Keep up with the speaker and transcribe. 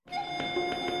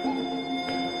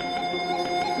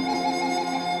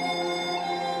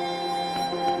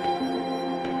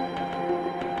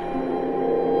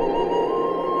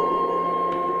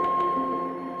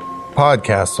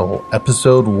PodCastle,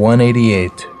 Episode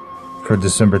 188, for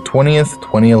December 20th,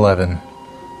 2011.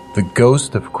 The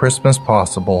Ghost of Christmas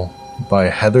Possible, by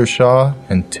Heather Shaw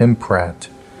and Tim Pratt.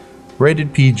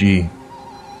 Rated PG.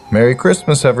 Merry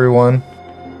Christmas, everyone.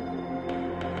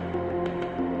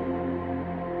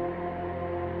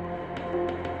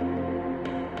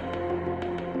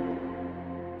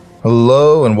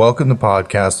 Hello and welcome to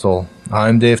PodCastle.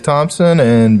 I'm Dave Thompson,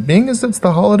 and being as it's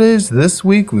the holidays, this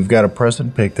week we've got a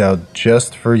present picked out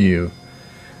just for you.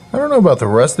 I don't know about the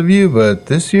rest of you, but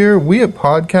this year we at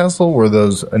PodCastle were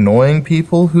those annoying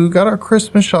people who got our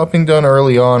Christmas shopping done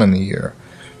early on in the year,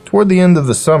 toward the end of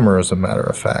the summer as a matter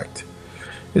of fact.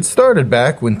 It started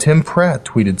back when Tim Pratt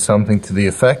tweeted something to the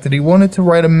effect that he wanted to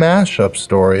write a mashup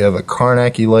story of a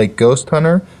Carnacki-like ghost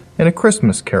hunter and A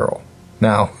Christmas Carol.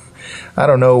 Now, I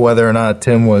don't know whether or not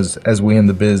Tim was, as we in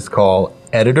the biz call,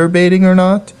 editor baiting or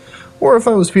not, or if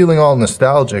I was feeling all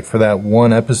nostalgic for that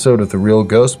one episode of The Real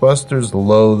Ghostbusters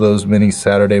lo those many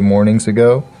Saturday mornings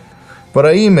ago. But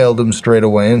I emailed him straight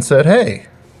away and said, hey,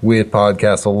 we at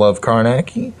PodCastle love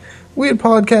Carnacki. We at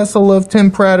PodCastle love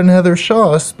Tim Pratt and Heather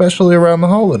Shaw, especially around the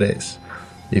holidays.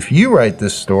 If you write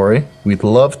this story, we'd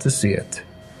love to see it.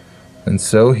 And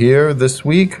so here, this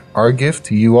week, our gift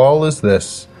to you all is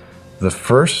this. The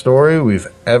first story we've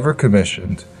ever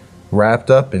commissioned, wrapped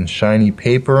up in shiny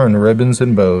paper and ribbons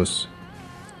and bows.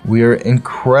 We are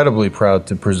incredibly proud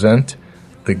to present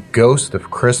The Ghost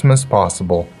of Christmas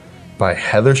Possible by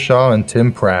Heather Shaw and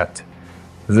Tim Pratt.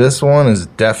 This one is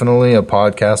definitely a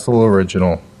PodCastle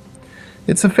original.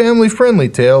 It's a family-friendly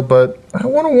tale, but I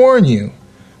want to warn you,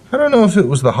 I don't know if it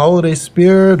was the holiday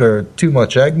spirit or too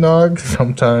much eggnog.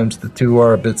 Sometimes the two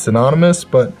are a bit synonymous,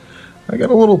 but I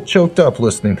got a little choked up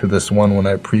listening to this one when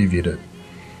I previewed it.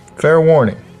 Fair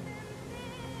warning.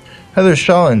 Heather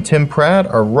Shaw and Tim Pratt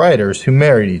are writers who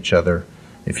married each other.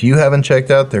 If you haven't checked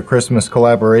out their Christmas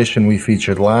collaboration we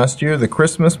featured last year, The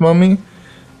Christmas Mummy,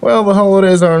 well, the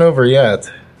holidays aren't over yet.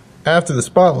 After the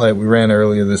spotlight we ran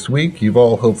earlier this week, you've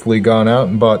all hopefully gone out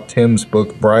and bought Tim's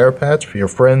book Briar Patch for your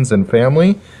friends and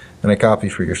family, and a copy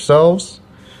for yourselves.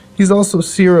 He's also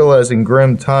serializing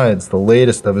Grim Tides, the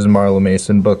latest of his Marla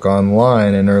Mason book,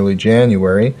 online in early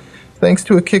January, thanks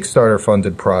to a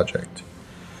Kickstarter-funded project.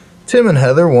 Tim and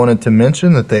Heather wanted to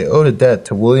mention that they owed a debt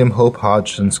to William Hope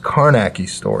Hodgson's Carnacki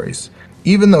stories,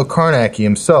 even though Carnacki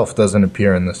himself doesn't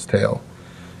appear in this tale.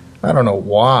 I don't know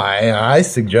why. I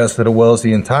suggested a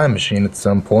Wellesian time machine at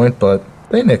some point, but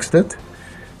they nixed it.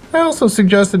 I also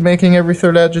suggested making every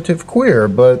third adjective queer,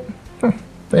 but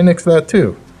they nixed that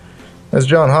too. As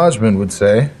John Hodgman would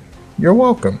say, you're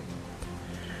welcome.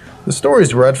 The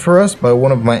story's read for us by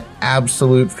one of my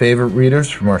absolute favorite readers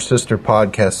from our sister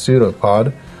podcast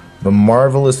Pseudopod, the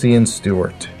marvelous Ian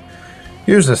Stewart.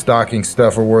 Here's a stocking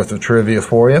stuffer worth of trivia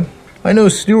for you. I know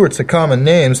Stewart's a common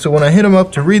name, so when I hit him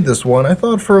up to read this one, I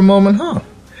thought for a moment,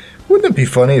 wouldn't it be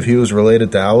funny if he was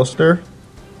related to Alistair?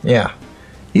 Yeah,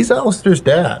 he's Alistair's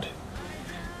dad.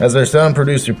 As our sound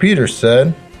producer Peter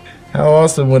said, how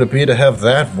awesome would it be to have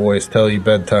that voice tell you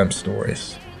bedtime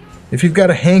stories? If you've got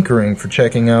a hankering for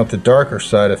checking out the darker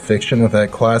side of fiction with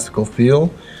that classical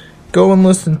feel, go and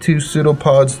listen to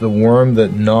Pseudopod's The Worm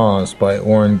That Gnaws by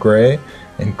Orrin Gray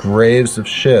and Graves of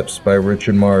Ships by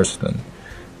Richard Marston,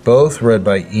 both read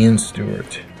by Ian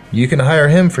Stewart. You can hire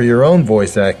him for your own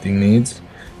voice acting needs.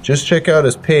 Just check out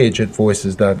his page at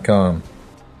voices.com.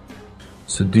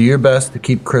 So do your best to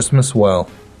keep Christmas well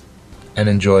and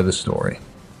enjoy the story.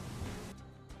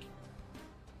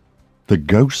 The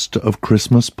Ghost of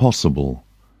Christmas Possible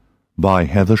by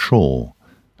Heather Shaw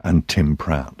and Tim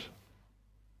Pratt.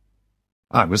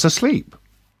 I was asleep,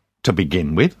 to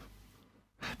begin with.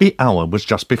 The hour was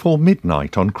just before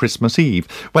midnight on Christmas Eve,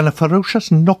 when a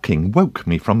ferocious knocking woke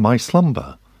me from my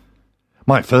slumber.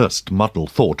 My first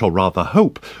muddled thought, or rather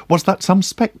hope, was that some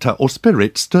spectre or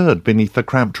spirit stirred beneath the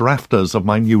cramped rafters of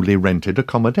my newly rented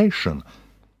accommodation.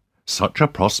 Such a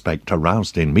prospect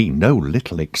aroused in me no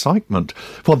little excitement,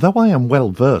 for though I am well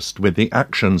versed with the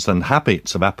actions and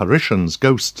habits of apparitions,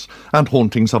 ghosts, and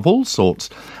hauntings of all sorts,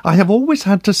 I have always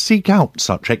had to seek out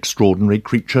such extraordinary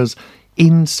creatures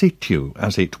in situ,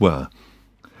 as it were,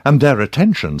 and their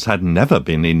attentions had never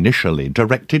been initially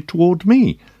directed toward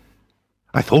me.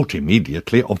 I thought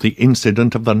immediately of the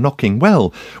incident of the knocking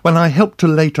well, when I helped to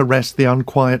lay to rest the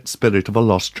unquiet spirit of a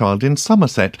lost child in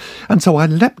Somerset, and so I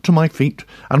leapt to my feet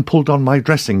and pulled on my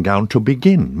dressing-gown to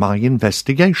begin my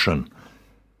investigation.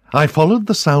 I followed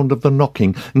the sound of the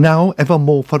knocking, now ever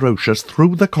more ferocious,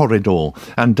 through the corridor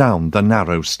and down the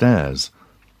narrow stairs.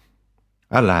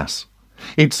 Alas,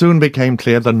 It soon became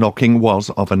clear the knocking was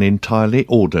of an entirely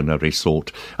ordinary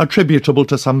sort, attributable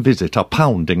to some visitor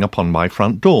pounding upon my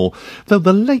front door, though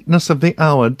the lateness of the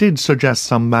hour did suggest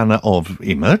some manner of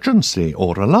emergency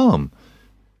or alarm.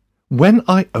 When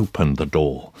I opened the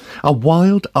door, a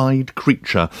wild-eyed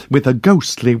creature with a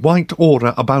ghostly white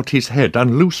aura about his head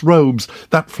and loose robes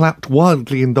that flapped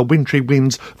wildly in the wintry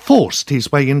winds forced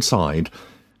his way inside,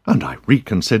 and I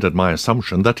reconsidered my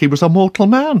assumption that he was a mortal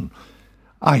man.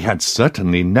 I had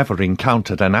certainly never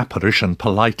encountered an apparition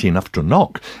polite enough to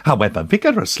knock, however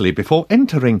vigorously, before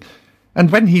entering,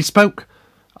 and when he spoke,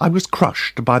 I was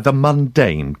crushed by the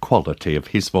mundane quality of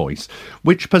his voice,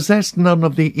 which possessed none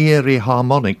of the eerie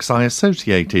harmonics I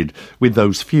associated with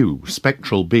those few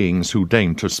spectral beings who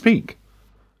deigned to speak.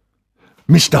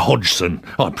 "Mr. Hodgson,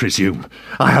 I presume.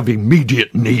 I have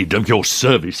immediate need of your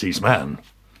services, man."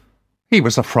 He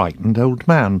was a frightened old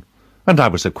man, and I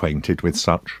was acquainted with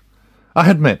such. I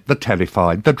had met the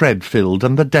terrified, the dread-filled,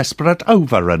 and the desperate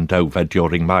over and over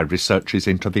during my researches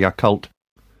into the occult.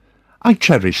 I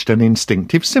cherished an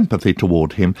instinctive sympathy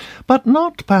toward him, but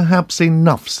not perhaps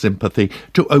enough sympathy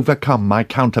to overcome my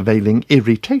countervailing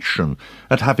irritation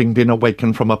at having been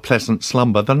awakened from a pleasant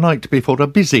slumber the night before a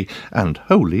busy and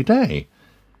holy day.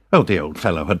 Oh, the old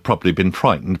fellow had probably been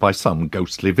frightened by some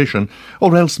ghostly vision,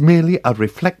 or else merely a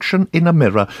reflection in a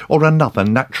mirror, or another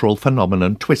natural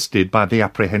phenomenon twisted by the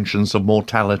apprehensions of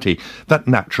mortality that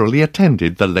naturally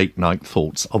attended the late-night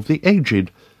thoughts of the aged.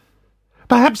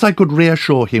 Perhaps I could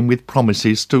reassure him with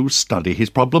promises to study his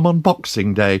problem on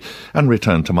Boxing Day and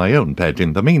return to my own bed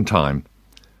in the meantime.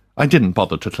 I didn't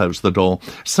bother to close the door.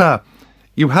 "Sir,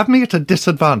 you have me at a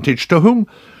disadvantage. To whom?"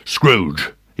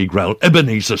 "Scrooge," he growled.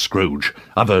 "Ebenezer Scrooge.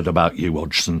 I've heard about you,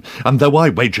 Hodgson, and though I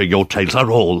wager your tales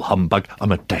are all humbug,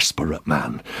 I'm a desperate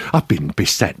man. I've been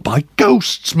beset by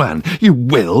ghosts, man. You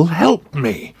will help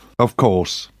me." Of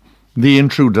course. The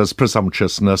intruder's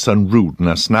presumptuousness and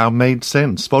rudeness now made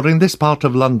sense, for in this part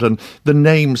of London the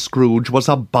name Scrooge was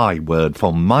a byword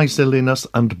for miserliness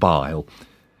and bile.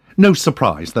 No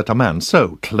surprise that a man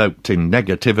so cloaked in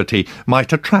negativity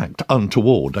might attract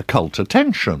untoward occult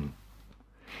attention.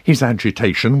 His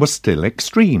agitation was still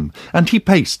extreme, and he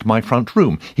paced my front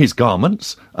room, his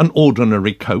garments, an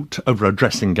ordinary coat over a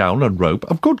dressing-gown and robe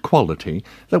of good quality,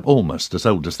 though almost as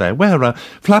old as their wearer,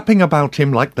 flapping about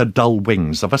him like the dull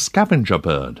wings of a scavenger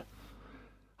bird.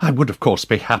 "I would, of course,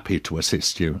 be happy to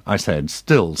assist you," I said,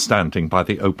 still standing by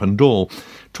the open door,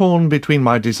 torn between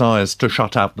my desires to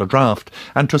shut out the draught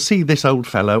and to see this old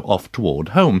fellow off toward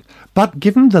home. "But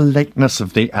given the lateness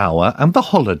of the hour and the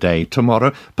holiday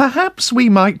tomorrow, perhaps we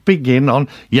might begin on—"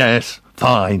 "Yes,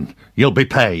 fine. You'll be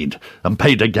paid, and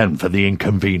paid again for the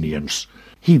inconvenience."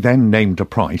 He then named a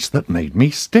price that made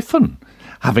me stiffen.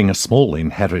 Having a small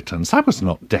inheritance, I was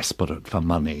not desperate for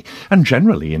money, and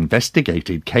generally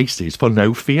investigated cases for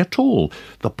no fee at all.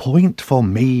 The point for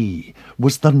me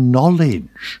was the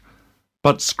knowledge.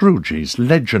 But Scrooge's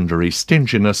legendary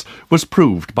stinginess was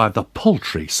proved by the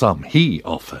paltry sum he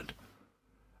offered.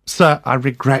 "Sir, I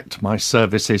regret my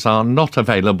services are not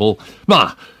available."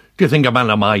 "Ah! Do you think a man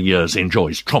of my years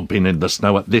enjoys tromping in the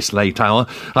snow at this late hour?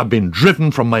 I've been driven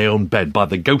from my own bed by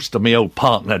the ghost of my old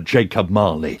partner, Jacob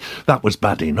Marley. That was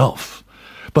bad enough.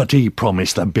 But he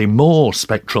promised there'd be more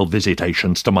spectral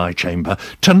visitations to my chamber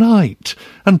tonight,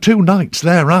 and 2 nights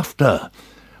thereafter.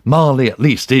 Marley at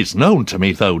least is known to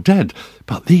me, though dead,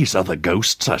 but these other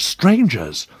ghosts are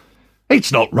strangers.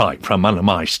 It's not right for a man of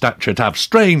my stature to have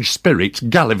strange spirits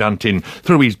gallivanting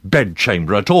through his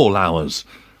bedchamber at all hours."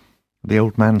 The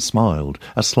old man smiled,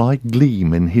 a sly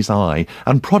gleam in his eye,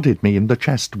 and prodded me in the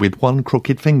chest with one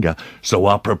crooked finger. "So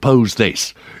I propose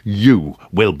this. You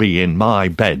will be in my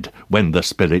bed when the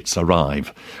spirits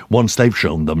arrive. Once they've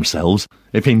shown themselves,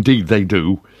 if indeed they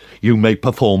do, you may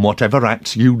perform whatever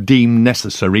acts you deem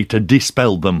necessary to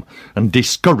dispel them and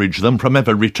discourage them from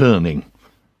ever returning."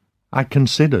 I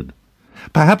considered.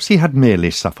 Perhaps he had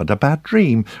merely suffered a bad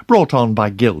dream, brought on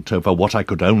by guilt over what I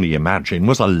could only imagine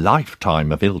was a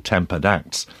lifetime of ill-tempered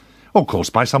acts, or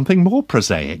caused by something more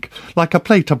prosaic, like a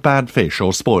plate of bad fish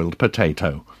or spoiled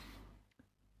potato.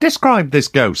 "Describe this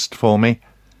ghost for me.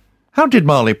 How did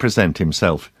Marley present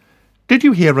himself? Did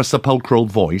you hear a sepulchral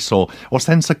voice, or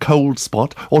sense a cold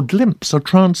spot, or glimpse a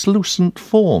translucent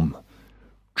form?"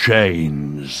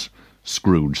 "Chains,"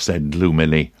 Scrooge said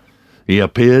gloomily. "He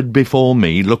appeared before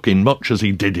me looking much as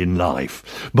he did in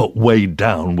life, but weighed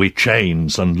down with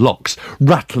chains and locks,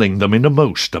 rattling them in a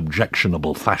most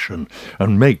objectionable fashion,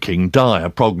 and making dire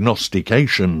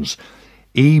prognostications.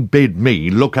 He bid me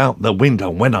look out the window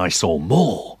when I saw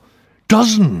more.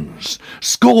 Dozens,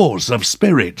 scores of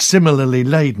spirits similarly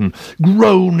laden,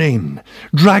 groaning,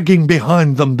 dragging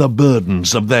behind them the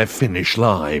burdens of their finished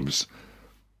lives.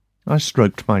 I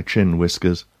stroked my chin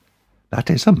whiskers. That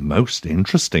is a most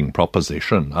interesting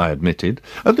proposition, I admitted.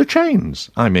 The chains,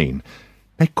 I mean.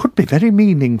 They could be very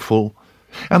meaningful.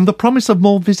 And the promise of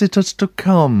more visitors to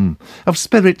come, of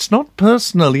spirits not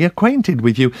personally acquainted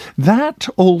with you, that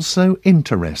also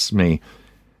interests me.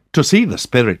 To see the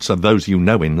spirits of those you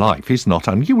know in life is not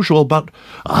unusual, but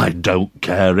I don't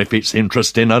care if it's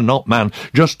interesting or not, man.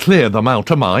 Just clear them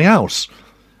out of my house.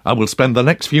 I will spend the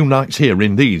next few nights here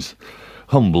in these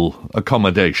humble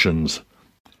accommodations.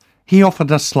 He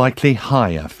offered a slightly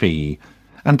higher fee,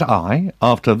 and I,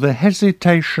 after the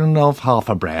hesitation of half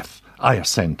a breath, I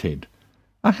assented.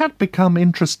 I had become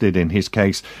interested in his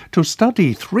case. To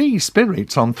study 3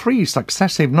 spirits on 3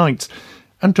 successive nights,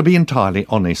 and to be entirely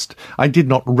honest, I did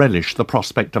not relish the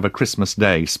prospect of a Christmas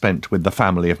day spent with the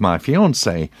family of my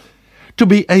fiancée. To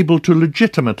be able to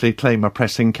legitimately claim a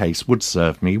pressing case would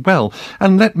serve me well,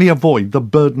 and let me avoid the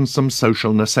burdensome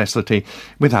social necessity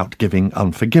without giving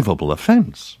unforgivable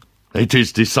offence. "It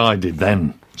is decided,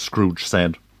 then," Scrooge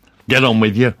said. "Get on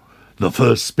with you. The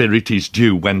first spirit is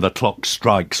due when the clock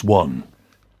strikes 1.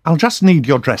 "I'll just need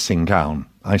your dressing gown,"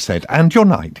 I said, "and your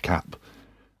nightcap."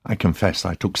 I confess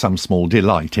I took some small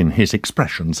delight in his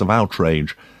expressions of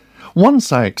outrage.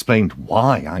 Once I explained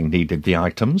why I needed the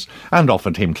items, and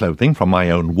offered him clothing from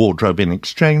my own wardrobe in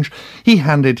exchange, he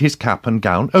handed his cap and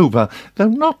gown over, though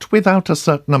not without a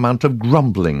certain amount of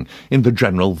grumbling in the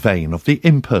general vein of the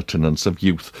impertinence of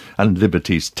youth and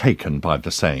liberties taken by the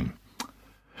same.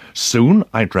 Soon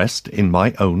I dressed in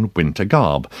my own winter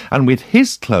garb, and with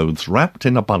his clothes wrapped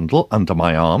in a bundle under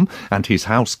my arm, and his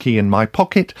house key in my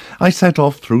pocket, I set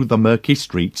off through the murky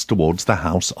streets towards the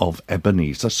house of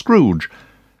Ebenezer Scrooge.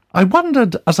 I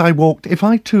wondered as I walked if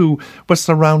I too was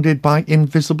surrounded by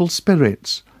invisible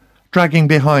spirits, dragging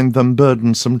behind them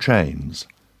burdensome chains.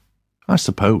 I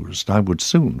supposed I would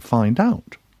soon find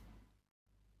out.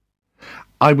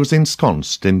 I was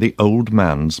ensconced in the old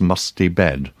man's musty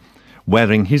bed,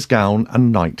 wearing his gown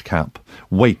and nightcap,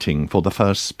 waiting for the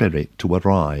first spirit to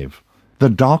arrive. The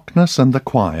darkness and the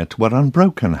quiet were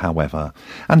unbroken, however,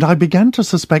 and I began to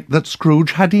suspect that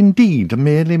Scrooge had indeed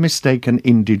merely mistaken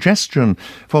indigestion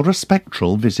for a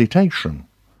spectral visitation.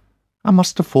 I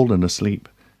must have fallen asleep,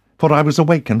 for I was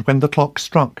awakened when the clock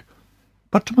struck.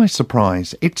 But to my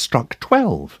surprise it struck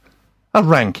 12, a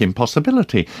rank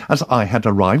impossibility, as I had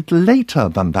arrived later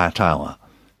than that hour.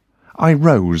 I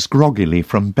rose groggily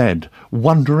from bed,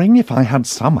 wondering if I had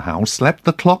somehow slept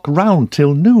the clock round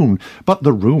till noon, but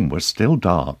the room was still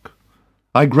dark.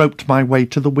 I groped my way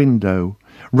to the window,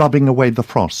 rubbing away the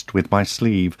frost with my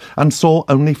sleeve, and saw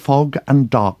only fog and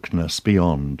darkness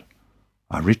beyond.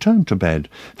 I returned to bed,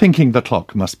 thinking the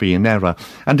clock must be in error,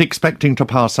 and expecting to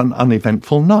pass an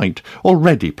uneventful night,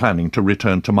 already planning to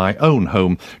return to my own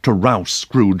home to rouse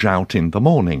Scrooge out in the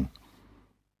morning.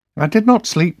 I did not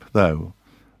sleep, though,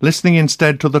 listening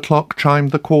instead to the clock chime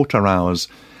the quarter hours,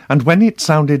 and when it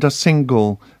sounded a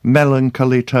single,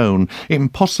 melancholy tone,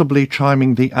 impossibly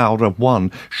chiming the hour of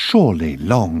 1, surely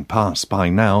long past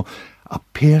by now, a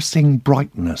piercing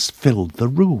brightness filled the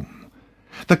room.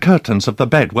 The curtains of the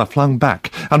bed were flung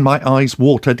back, and my eyes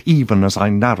watered even as I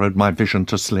narrowed my vision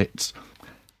to slits.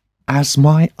 As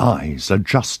my eyes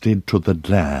adjusted to the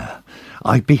glare,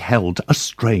 I beheld a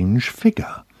strange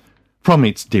figure. From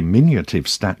its diminutive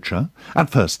stature,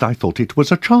 at first I thought it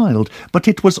was a child, but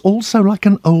it was also like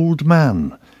an old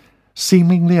man,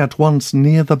 seemingly at once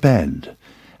near the bed,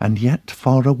 and yet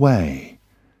far away.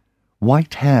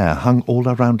 White hair hung all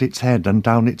around its head and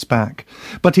down its back,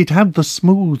 but it had the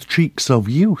smooth cheeks of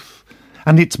youth,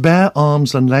 and its bare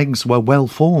arms and legs were well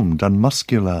formed and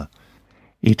muscular.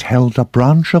 It held a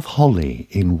branch of holly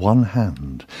in one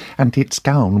hand, and its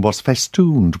gown was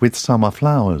festooned with summer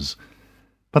flowers.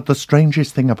 But the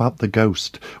strangest thing about the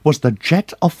ghost was the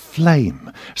jet of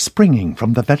flame springing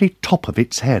from the very top of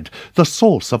its head, the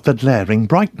source of the glaring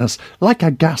brightness, like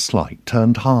a gaslight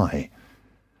turned high.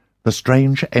 The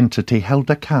strange entity held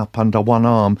a cap under one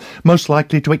arm, most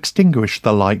likely to extinguish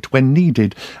the light when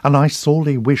needed, and I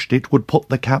sorely wished it would put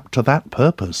the cap to that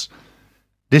purpose.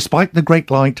 Despite the great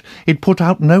light, it put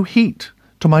out no heat,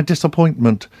 to my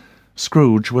disappointment.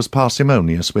 Scrooge was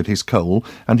parsimonious with his coal,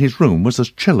 and his room was as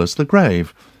chill as the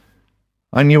grave.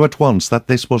 I knew at once that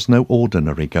this was no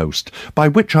ordinary ghost, by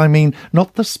which I mean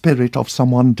not the spirit of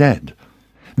someone dead.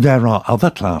 There are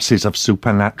other classes of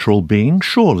supernatural beings,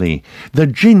 surely, the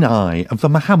Jinnai of the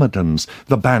Mohammedans,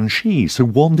 the Banshees who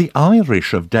warn the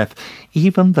Irish of death,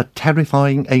 even the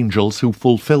terrifying angels who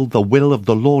fulfil the will of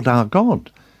the Lord our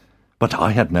God. but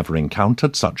I had never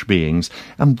encountered such beings,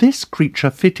 and this creature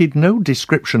fitted no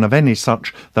description of any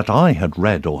such that I had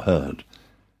read or heard.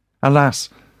 Alas,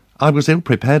 I was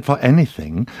ill-prepared for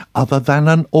anything other than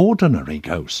an ordinary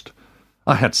ghost.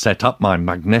 I had set up my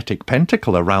magnetic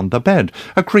pentacle around the bed,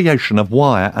 a creation of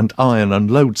wire and iron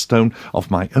and lodestone of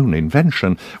my own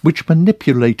invention, which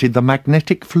manipulated the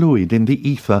magnetic fluid in the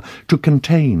ether to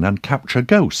contain and capture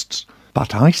ghosts.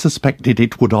 But I suspected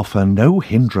it would offer no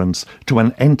hindrance to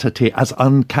an entity as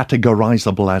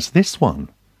uncategorizable as this one.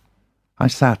 I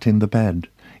sat in the bed,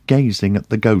 gazing at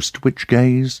the ghost, which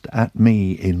gazed at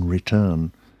me in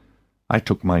return. I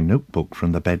took my notebook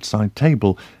from the bedside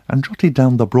table and jotted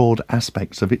down the broad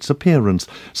aspects of its appearance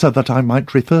so that I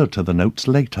might refer to the notes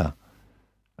later.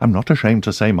 I'm not ashamed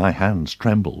to say my hands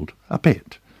trembled a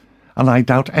bit, and I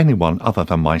doubt anyone other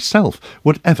than myself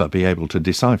would ever be able to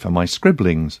decipher my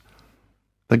scribblings.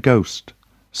 The ghost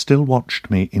still watched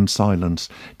me in silence.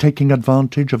 Taking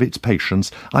advantage of its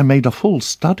patience, I made a full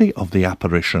study of the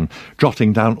apparition,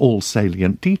 jotting down all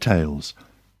salient details.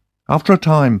 After a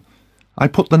time, I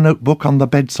put the notebook on the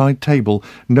bedside table,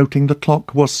 noting the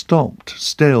clock was stopped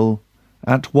still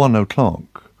at 1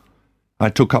 o'clock. I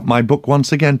took up my book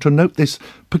once again to note this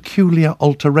peculiar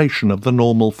alteration of the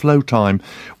normal flow time,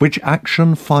 which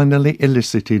action finally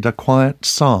elicited a quiet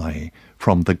sigh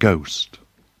from the ghost.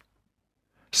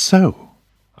 "So,"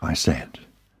 I said,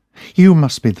 "you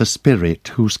must be the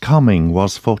spirit whose coming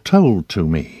was foretold to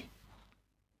me."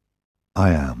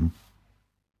 "I am."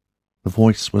 The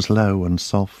voice was low and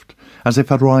soft, as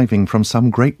if arriving from some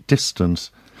great distance.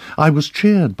 I was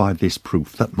cheered by this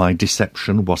proof that my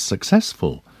deception was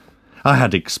successful. I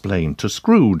had explained to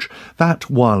Scrooge that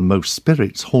while most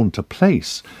spirits haunt a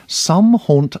place, some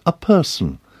haunt a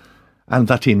person, and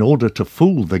that in order to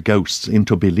fool the ghosts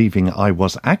into believing I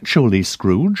was actually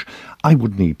Scrooge, I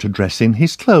would need to dress in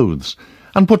his clothes,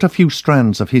 and put a few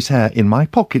strands of his hair in my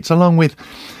pockets, along with—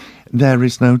 there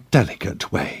is no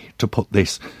delicate way to put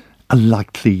this— a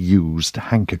lightly used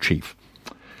handkerchief.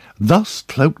 Thus,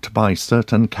 cloaked by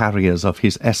certain carriers of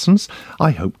his essence,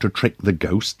 I hoped to trick the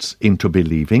ghosts into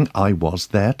believing I was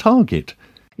their target.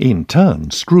 In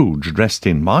turn, Scrooge dressed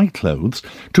in my clothes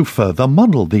to further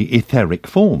muddle the etheric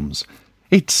forms.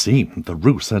 It seemed the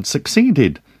ruse had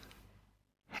succeeded.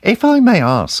 "If I may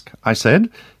ask," I said,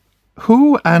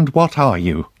 "who and what are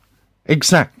you?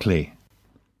 Exactly."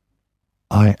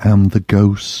 "I am the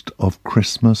ghost of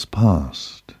Christmas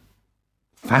past."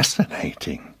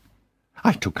 "Fascinating."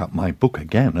 I took up my book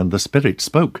again, and the spirit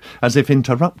spoke, as if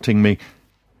interrupting me.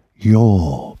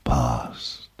 "Your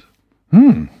past."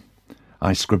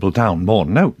 I scribbled down more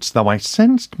notes, though I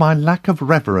sensed my lack of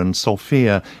reverence or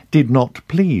fear did not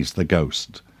please the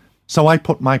ghost. So I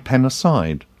put my pen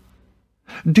aside.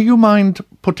 "Do you mind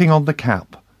putting on the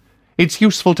cap? It's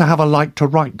useful to have a light to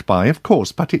write by, of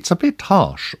course, but it's a bit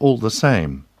harsh all the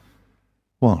same."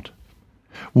 "What?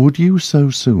 Would you so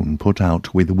soon put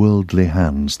out with worldly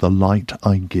hands the light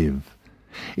I give?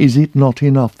 Is it not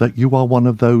enough that you are one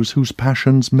of those whose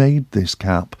passions made this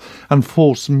cap, and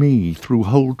force me through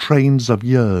whole trains of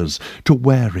years to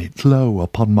wear it low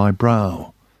upon my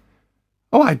brow?"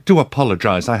 "Oh, I do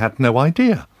apologize, I had no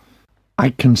idea." I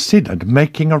considered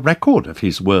making a record of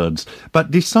his words,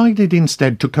 but decided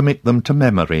instead to commit them to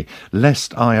memory,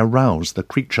 lest I arouse the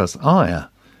creature's ire.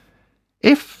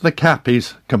 "If the cap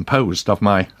is composed of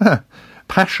my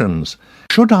passions,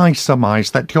 should I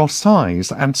surmise that your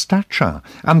size and stature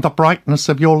and the brightness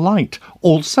of your light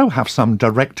also have some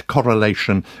direct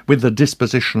correlation with the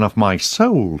disposition of my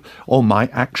soul or my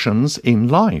actions in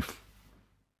life?"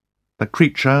 The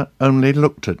creature only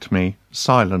looked at me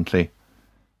silently.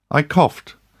 I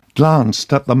coughed,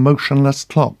 glanced at the motionless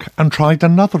clock, and tried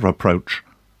another approach.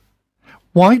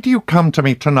 "Why do you come to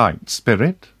me tonight,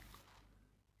 spirit?"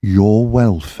 "Your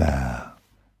welfare,"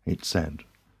 it said.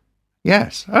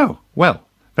 "Yes, oh, well,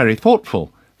 very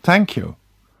thoughtful. Thank you."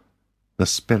 The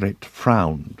spirit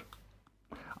frowned.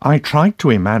 I tried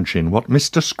to imagine what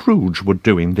Mr. Scrooge would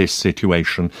do in this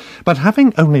situation, but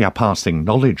having only a passing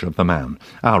knowledge of the man,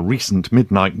 our recent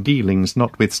midnight dealings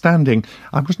notwithstanding,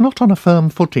 I was not on a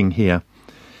firm footing here.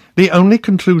 The only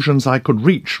conclusions I could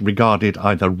reach regarded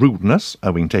either rudeness,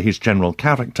 owing to his general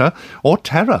character, or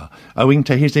terror, owing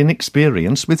to his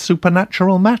inexperience with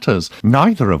supernatural matters,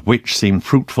 neither of which seemed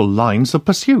fruitful lines of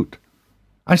pursuit.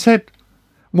 I said,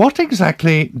 "What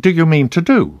exactly do you mean to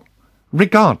do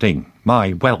regarding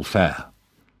my welfare?"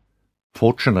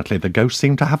 Fortunately, the ghost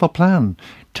seemed to have a plan.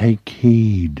 "Take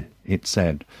heed," it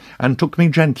said, and took me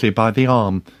gently by the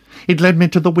arm. It led me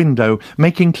to the window,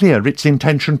 making clear its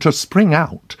intention to spring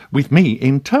out, with me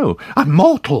in tow. "I'm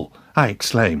mortal!" I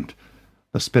exclaimed.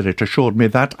 The spirit assured me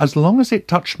that, as long as it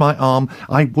touched my arm,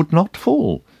 I would not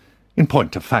fall. In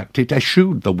point of fact, it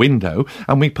eschewed the window,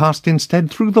 and we passed instead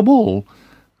through the wall.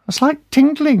 A slight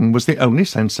tingling was the only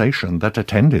sensation that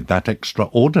attended that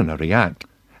extraordinary act,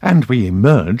 and we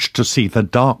emerged to see the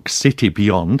dark city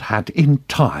beyond had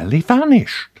entirely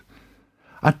vanished.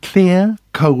 A clear,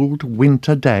 cold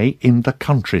winter day in the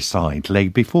countryside lay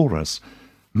before us.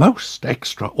 Most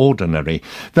extraordinary,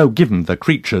 though given the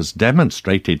creature's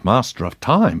demonstrated master of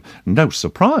time, no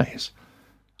surprise.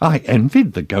 I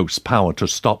envied the ghost's power to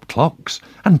stop clocks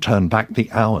and turn back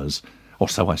the hours, or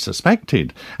so I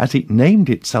suspected, as it named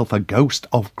itself a ghost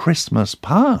of Christmas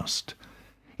past.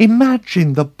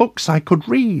 Imagine the books I could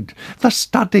read, the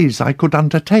studies I could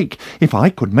undertake, if I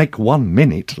could make 1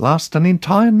 minute last an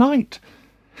entire night.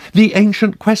 The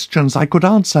ancient questions I could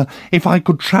answer if I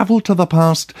could travel to the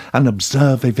past and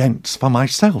observe events for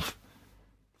myself.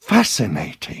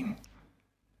 Fascinating.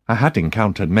 I had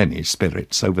encountered many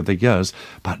spirits over the years,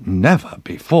 but never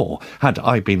before had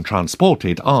I been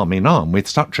transported arm in arm with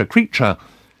such a creature.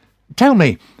 Tell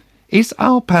me, is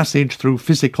our passage through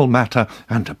physical matter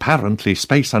and apparently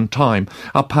space and time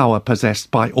a power possessed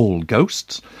by all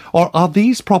ghosts, or are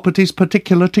these properties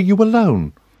particular to you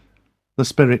alone? The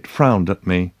spirit frowned at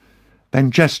me,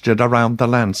 then gestured around the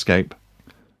landscape.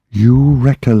 You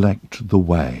recollect the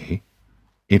way?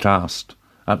 It asked,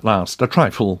 at last, a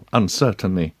trifle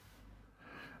uncertainly.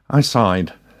 I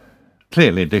sighed.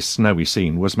 Clearly this snowy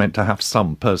scene was meant to have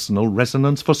some personal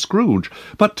resonance for Scrooge,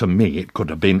 but to me it could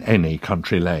have been any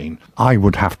country lane. I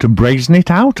would have to brazen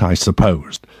it out, I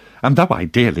supposed. And though I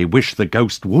dearly wished the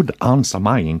ghost would answer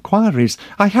my inquiries,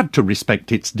 I had to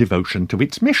respect its devotion to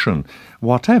its mission,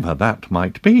 whatever that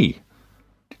might be.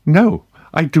 No,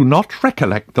 I do not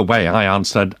recollect the way, I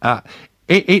answered.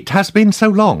 It has been so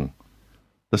long.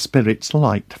 The spirit's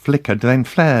light flickered, then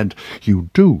flared.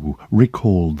 You do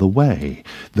recall the way,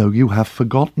 though you have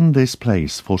forgotten this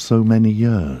place for so many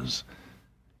years.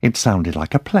 It sounded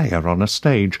like a player on a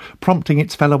stage, prompting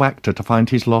its fellow actor to find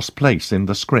his lost place in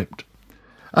the script.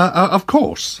 Of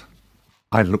course.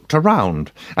 I looked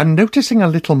around, and noticing a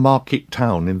little market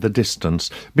town in the distance,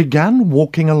 began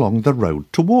walking along the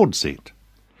road towards it.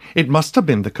 It must have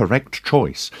been the correct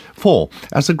choice, for,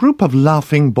 as a group of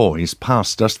laughing boys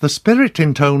passed us, the spirit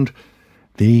intoned,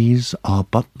 "These are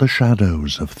but the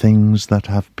shadows of things that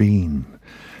have been.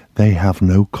 They have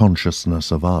no consciousness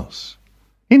of us."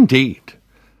 Indeed.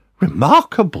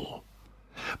 Remarkable.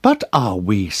 But are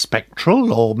we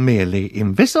spectral or merely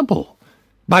invisible?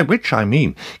 By which I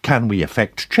mean, can we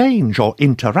effect change or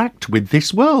interact with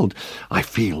this world? I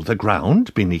feel the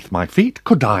ground beneath my feet.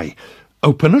 Could I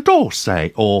open a door,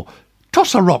 say, or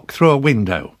toss a rock through a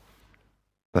window?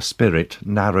 The spirit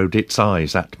narrowed its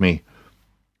eyes at me.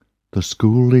 "The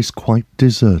school is quite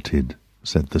deserted,"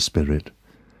 said the spirit.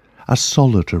 "A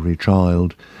solitary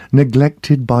child,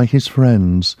 neglected by his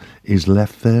friends, is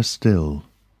left there still."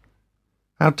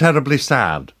 "How terribly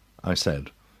sad," I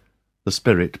said. The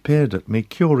spirit peered at me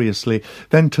curiously,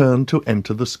 then turned to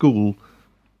enter the school.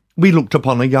 We looked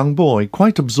upon a young boy,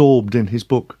 quite absorbed in his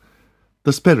book.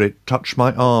 The spirit touched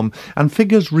my arm, and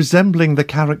figures resembling the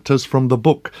characters from the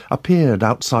book appeared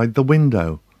outside the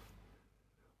window.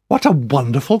 "What a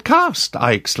wonderful cast!"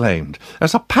 I exclaimed,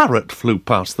 as a parrot flew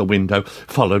past the window,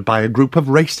 followed by a group of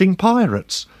racing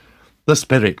pirates. The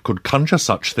spirit could conjure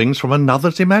such things from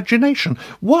another's imagination.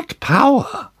 What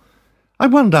power! I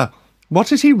wonder,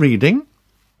 what is he reading?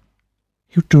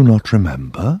 "You do not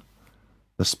remember?"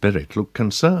 The spirit looked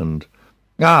concerned.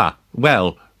 "Ah,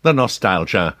 well, the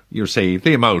nostalgia, you see,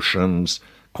 the emotions,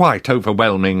 quite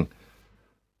overwhelming."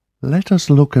 "Let us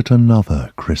look at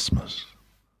another Christmas."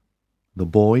 The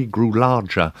boy grew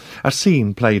larger. A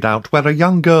scene played out where a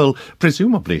young girl,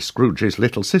 presumably Scrooge's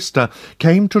little sister,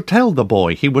 came to tell the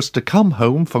boy he was to come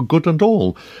home for good and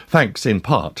all, thanks in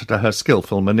part to her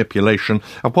skilful manipulation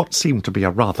of what seemed to be a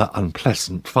rather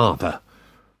unpleasant father.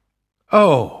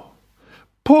 "Oh,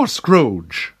 poor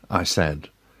Scrooge," I said,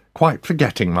 quite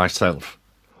forgetting myself.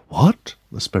 "What?"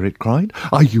 the spirit cried.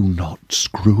 "Are you not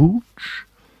Scrooge?"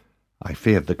 I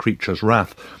feared the creature's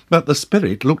wrath, but the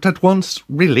spirit looked at once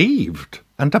relieved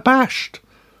and abashed.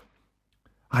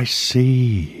 "I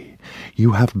see.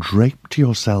 You have draped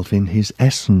yourself in his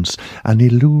essence, an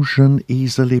illusion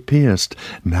easily pierced,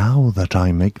 now that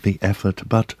I make the effort.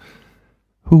 But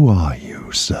who are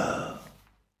you, sir?"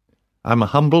 "I'm a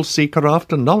humble seeker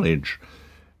after knowledge.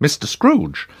 Mr.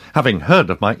 Scrooge, having heard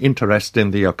of my interest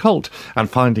in the occult, and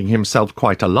finding himself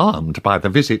quite alarmed by the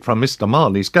visit from Mr.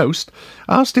 Marley's ghost,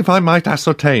 asked if I might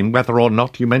ascertain whether or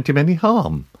not you meant him any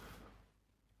harm."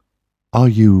 "Are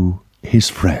you his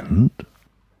friend?"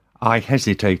 I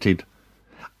hesitated.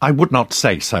 I would not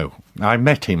say so. I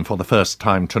met him for the first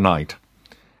time tonight.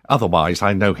 Otherwise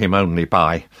I know him only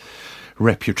by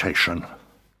reputation.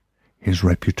 His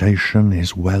reputation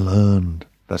is well earned,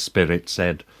 the spirit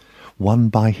said. Won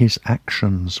by his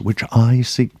actions, which I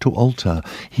seek to alter.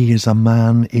 He is a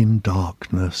man in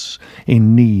darkness,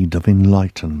 in need of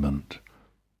enlightenment.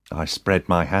 I spread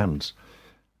my hands.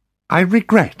 I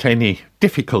regret any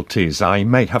difficulties I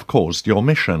may have caused your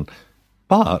mission.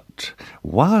 But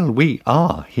while we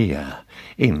are here,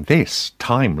 in this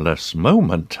timeless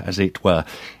moment, as it were,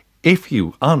 if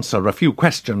you answer a few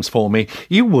questions for me,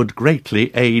 you would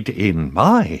greatly aid in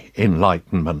my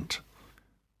enlightenment.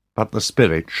 But the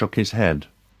spirit shook his head.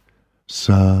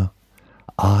 Sir,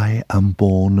 I am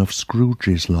born of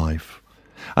Scrooge's life,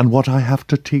 and what I have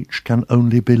to teach can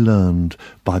only be learned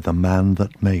by the man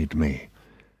that made me.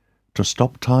 To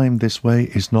stop time this way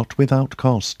is not without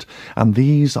cost, and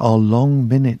these are long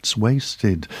minutes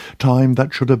wasted, time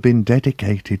that should have been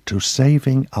dedicated to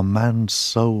saving a man's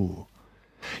soul.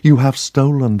 You have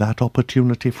stolen that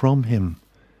opportunity from him,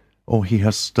 or he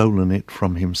has stolen it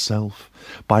from himself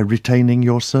by retaining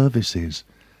your services.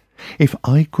 If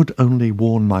I could only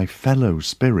warn my fellow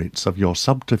spirits of your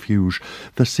subterfuge,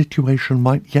 the situation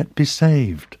might yet be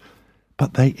saved.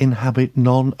 But they inhabit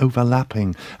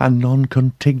non-overlapping and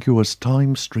non-contiguous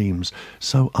time streams,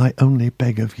 so I only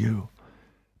beg of you,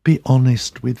 be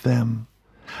honest with them.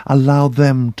 Allow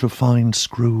them to find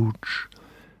Scrooge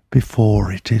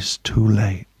before it is too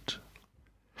late.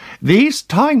 These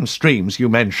time streams you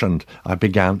mentioned, I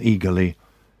began eagerly,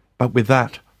 but with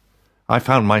that I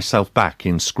found myself back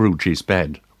in Scrooge's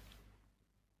bed.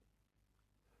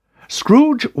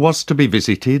 Scrooge was to be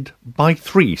visited by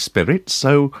 3 spirits,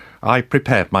 so I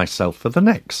prepared myself for the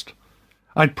next.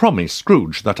 I'd promised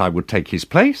Scrooge that I would take his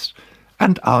place,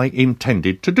 and I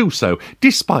intended to do so,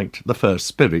 despite the first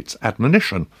spirit's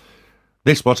admonition.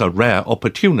 This was a rare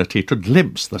opportunity to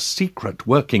glimpse the secret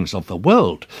workings of the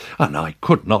world, and I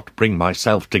could not bring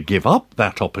myself to give up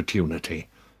that opportunity.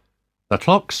 The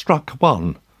clock struck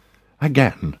 1.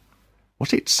 Again.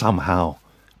 Was it somehow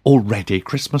already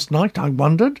Christmas night, I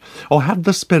wondered, or had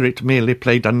the spirit merely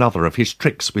played another of his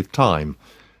tricks with time?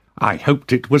 I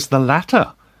hoped it was the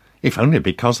latter, if only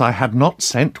because I had not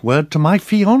sent word to my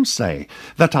fiancée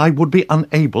that I would be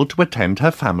unable to attend her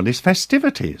family's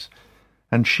festivities,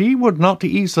 and she would not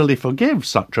easily forgive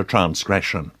such a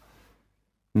transgression.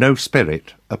 No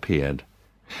spirit appeared,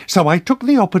 so I took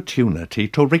the opportunity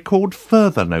to record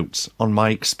further notes on my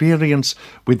experience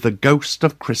with the ghost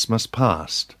of Christmas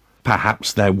past.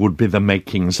 Perhaps there would be the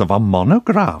makings of a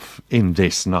monograph in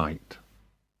this night.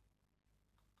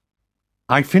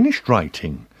 I finished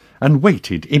writing and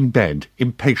waited in bed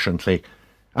impatiently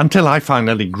until I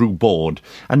finally grew bored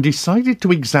and decided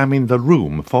to examine the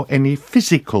room for any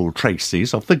physical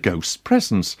traces of the ghost's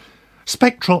presence.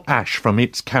 Spectral ash from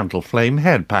its candle flame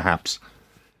head, perhaps.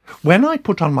 When I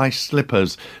put on my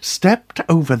slippers, stepped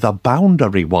over the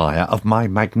boundary wire of my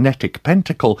magnetic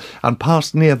pentacle, and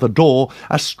passed near the door,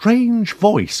 a strange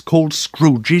voice called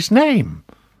Scrooge's name,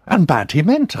 and bade him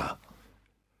enter.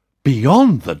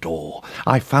 Beyond the door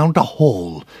I found a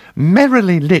hall,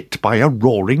 merrily lit by a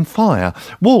roaring fire,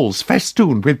 walls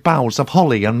festooned with boughs of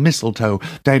holly and mistletoe,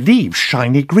 their leaves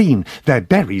shiny green, their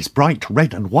berries bright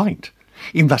red and white.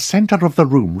 In the centre of the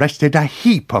room rested a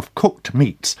heap of cooked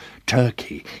meats,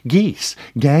 turkey, geese,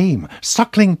 game,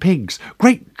 suckling pigs,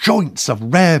 great joints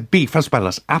of rare beef, as well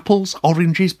as apples,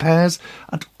 oranges, pears,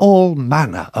 and all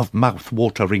manner of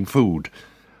mouth-watering food.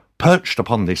 Perched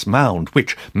upon this mound,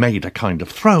 which made a kind of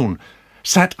throne,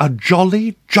 sat a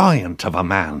jolly giant of a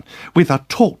man, with a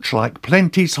torch like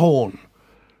Plenty's horn.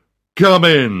 "Come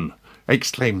in,"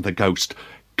 exclaimed the ghost.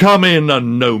 "Come in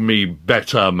and know me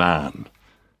better, man."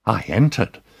 I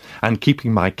entered, and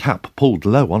keeping my cap pulled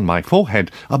low on my forehead,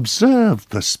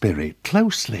 observed the spirit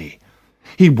closely.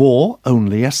 He wore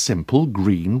only a simple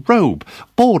green robe,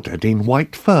 bordered in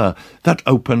white fur, that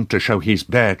opened to show his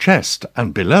bare chest,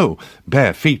 and below,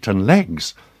 bare feet and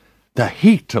legs. The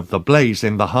heat of the blaze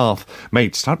in the hearth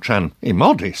made such an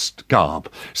immodest garb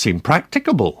seem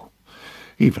practicable,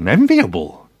 even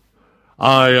enviable.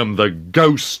 "I am the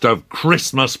ghost of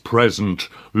Christmas present.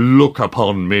 Look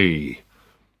upon me."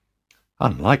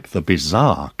 Unlike the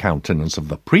bizarre countenance of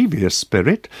the previous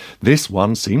spirit, this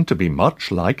one seemed to be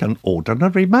much like an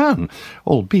ordinary man,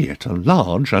 albeit a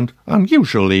large and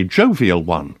unusually jovial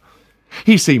one.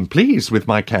 He seemed pleased with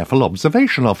my careful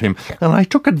observation of him, and I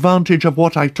took advantage of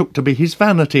what I took to be his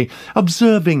vanity,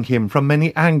 observing him from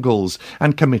many angles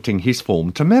and committing his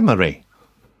form to memory.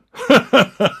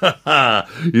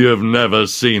 "You've never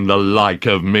seen the like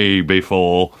of me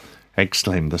before,"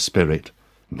 exclaimed the spirit.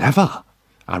 "Never,"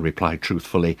 I replied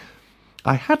truthfully.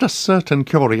 I had a certain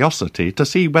curiosity to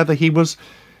see whether he was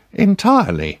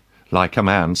entirely like a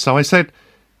man, so I said,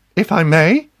 "If I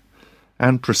may,"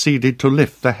 and proceeded to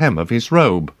lift the hem of his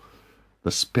robe.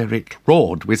 The spirit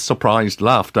roared with surprised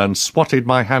laughter and swatted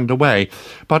my hand away,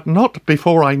 but not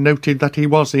before I noted that he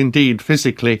was indeed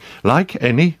physically like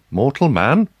any mortal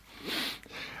man,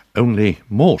 only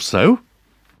more so.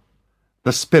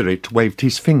 The spirit waved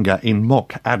his finger in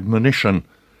mock admonition.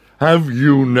 "Have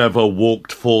you never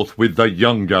walked forth with the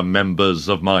younger members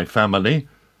of my family?"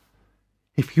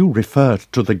 If you referred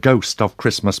to the ghost of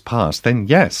Christmas past, then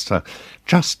yes,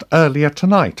 just earlier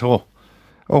tonight, or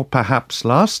perhaps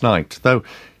last night, though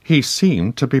he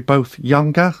seemed to be both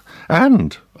younger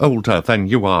and older than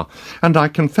you are, and I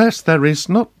confess there is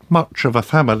not much of a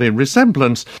family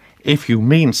resemblance. If you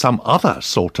mean some other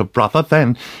sort of brother,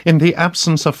 then, in the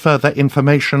absence of further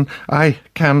information, I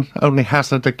can only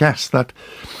hazard a guess that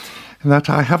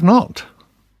I have not.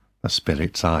 The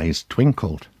spirit's eyes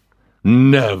twinkled.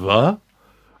 "Never?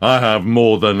 I have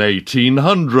more than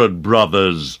 1,800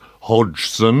 brothers,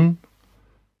 Hodgson."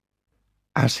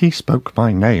 As he spoke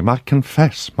my name, I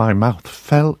confess my mouth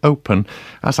fell open,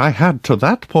 as I had to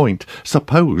that point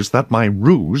supposed that my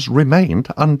ruse remained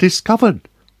undiscovered.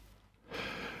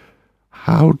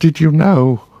 "How did you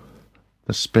know?"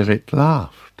 The spirit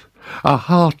laughed, a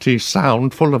hearty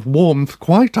sound full of warmth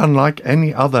quite unlike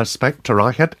any other spectre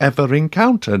I had ever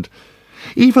encountered.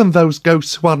 Even those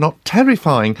ghosts who are not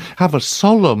terrifying have a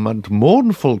solemn and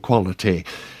mournful quality,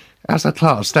 as at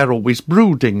last they're always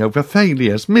brooding over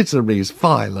failures, miseries,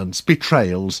 violence,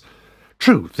 betrayals.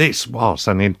 True, this was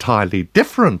an entirely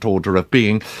different order of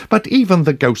being, but even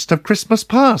the ghost of Christmas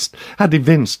past had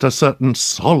evinced a certain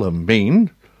solemn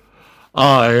mien.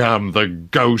 "I am the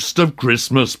ghost of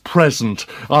Christmas present.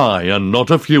 I and not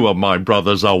a few of my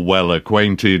brothers are well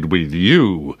acquainted with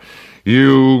you.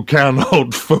 You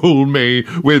cannot fool me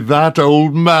with that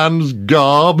old man's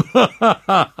garb."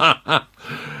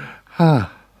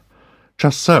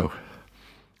 Just so.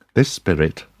 This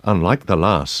spirit, unlike the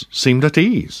last, seemed at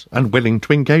ease and willing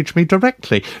to engage me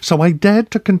directly, so I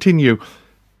dared to continue.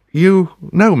 "You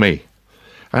know me,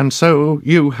 and so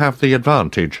you have the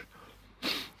advantage.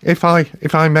 If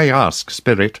I may ask,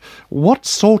 spirit, what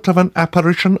sort of an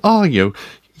apparition are you?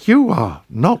 You are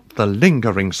not the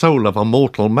lingering soul of a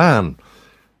mortal man."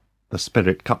 The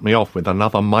spirit cut me off with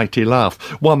another mighty laugh,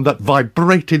 one that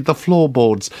vibrated the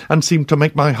floorboards and seemed to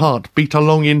make my heart beat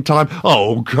along in time.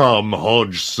 "Oh, come,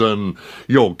 Hodgson.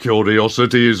 Your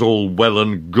curiosity is all well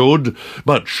and good,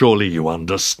 but surely you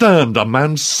understand a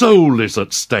man's soul is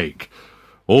at stake.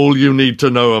 All you need to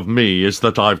know of me is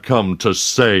that I've come to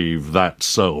save that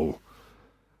soul."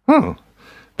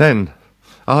 Then,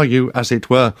 are you, as it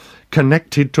were,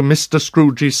 connected to Mr.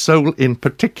 Scrooge's soul in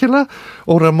particular,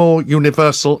 or a more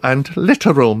universal and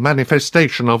literal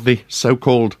manifestation of the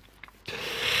so-called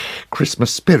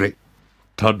Christmas spirit?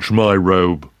 "Touch my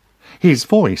robe." His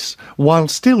voice, while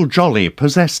still jolly,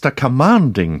 possessed a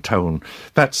commanding tone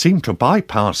that seemed to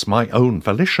bypass my own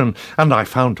volition, and I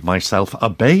found myself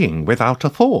obeying without a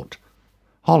thought.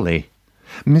 Holly,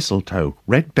 mistletoe,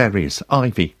 red berries,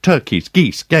 ivy, turkeys,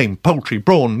 geese, game, poultry,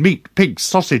 brawn, meat, pigs,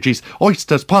 sausages,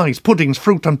 oysters, pies, puddings,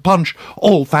 fruit and punch,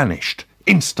 all vanished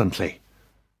instantly.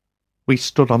 We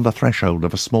stood on the threshold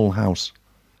of a small house.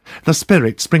 The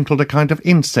spirit sprinkled a kind of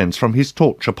incense from his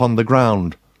torch upon the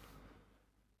ground.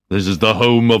 "This is the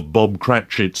home of Bob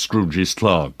Cratchit, Scrooge's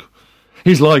clerk.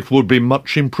 His life would be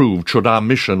much improved should our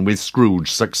mission with Scrooge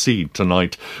succeed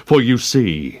tonight, for you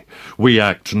see, we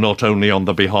act not only on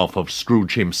the behalf of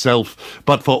Scrooge himself,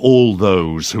 but for all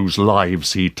those whose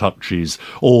lives he touches.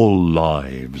 All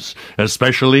lives,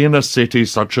 especially in a city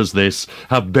such as this,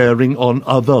 have bearing on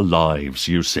other lives,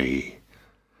 you see.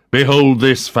 Behold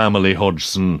this family,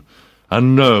 Hodgson,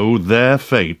 and know their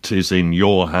fate is in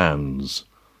your hands."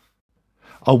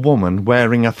 A woman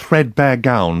wearing a threadbare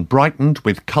gown brightened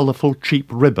with colourful cheap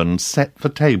ribbons set the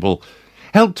table,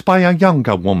 helped by a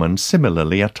younger woman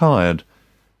similarly attired.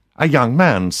 A young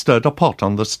man stirred a pot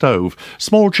on the stove.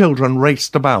 Small children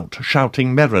raced about,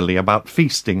 shouting merrily about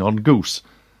feasting on goose.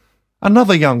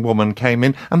 Another young woman came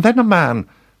in, and then a man,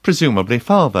 presumably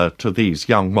father to these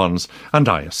young ones, and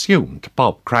I assumed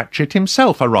Bob Cratchit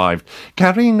himself arrived,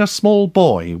 carrying a small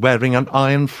boy wearing an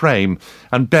iron frame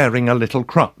and bearing a little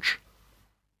crutch.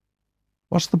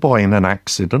 "Was the boy in an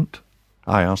accident?"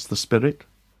 I asked the spirit.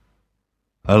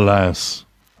 "Alas,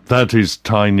 that is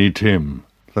Tiny Tim,"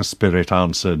 the spirit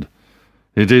answered.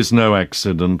 "It is no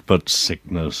accident, but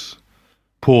sickness.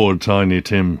 Poor Tiny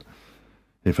Tim.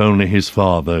 If only his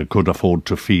father could afford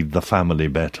to feed the family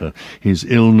better, his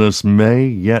illness may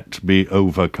yet be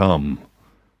overcome."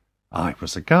 I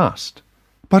was aghast.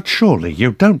 "But surely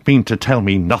you don't mean to tell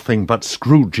me nothing but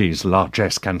Scrooge's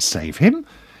largesse can save him?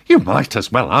 You might as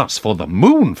well ask for the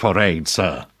moon for aid,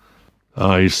 sir."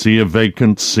 "I see a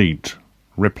vacant seat,"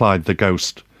 replied the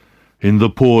ghost, "in the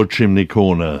poor chimney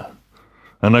corner,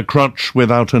 and a crutch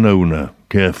without an owner,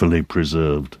 carefully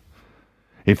preserved.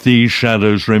 If these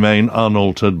shadows remain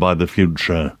unaltered by the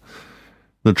future,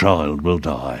 the child will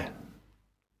die."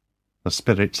 The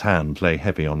spirit's hand lay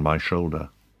heavy on my shoulder.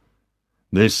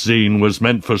 "This scene was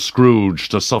meant for Scrooge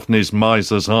to soften his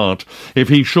miser's heart. If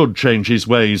he should change his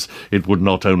ways, it would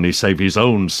not only save his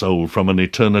own soul from an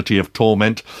eternity of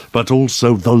torment, but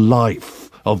also the life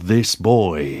of this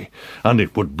boy, and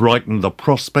it would brighten the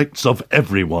prospects of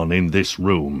everyone in this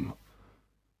room."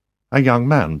 A young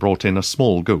man brought in a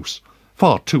small goose,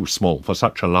 far too small for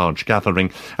such a large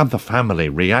gathering, and the family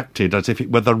reacted as if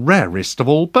it were the rarest of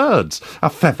all birds, a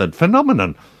feathered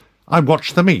phenomenon. I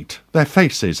watched them eat, their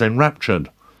faces enraptured.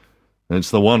 "It's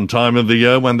the one time of the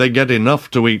year when they get enough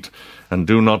to eat, and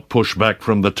do not push back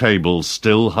from the table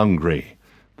still hungry,"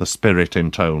 the spirit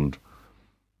intoned.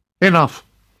 "Enough.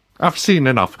 I've seen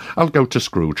enough. I'll go to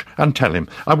Scrooge and tell him.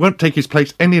 I won't take his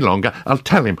place any longer. I'll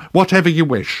tell him whatever you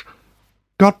wish."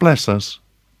 "God bless us,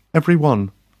 every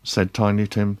one," said Tiny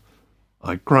Tim.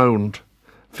 I groaned,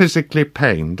 physically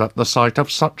pained at the sight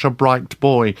of such a bright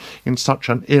boy in such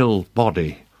an ill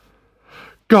body.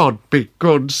 "God be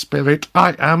good, spirit,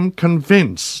 I am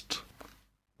convinced."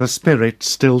 The spirit,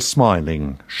 still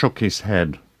smiling, shook his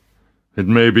head. "It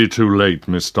may be too late,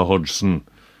 Mr. Hodgson.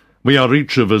 We are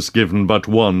each of us given but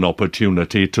one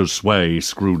opportunity to sway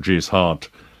Scrooge's heart,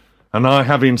 and I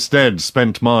have instead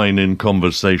spent mine in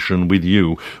conversation with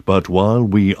you. But while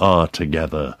we are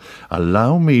together,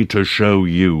 allow me to show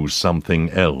you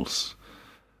something else.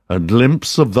 A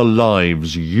glimpse of the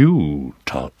lives you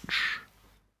touch."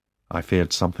 I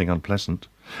feared something unpleasant,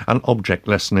 an object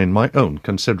lesson in my own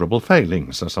considerable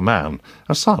failings as a man,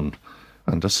 a son,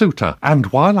 and a suitor, and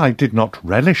while I did not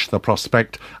relish the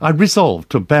prospect, I resolved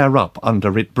to bear up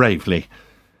under it bravely.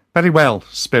 "Very well,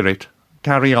 spirit,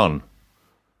 carry on."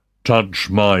 "Touch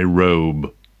my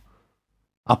robe."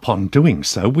 Upon doing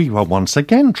so, we were once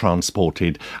again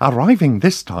transported, arriving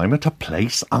this time at a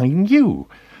place I knew,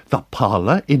 the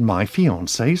parlour in my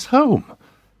fiancée's home.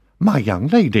 My young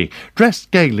lady,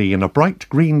 dressed gaily in a bright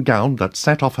green gown that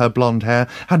set off her blonde hair,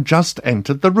 had just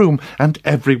entered the room, and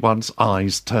everyone's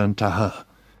eyes turned to her.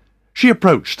 She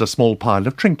approached a small pile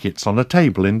of trinkets on a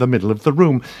table in the middle of the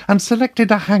room, and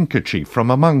selected a handkerchief from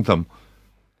among them.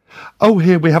 "Oh,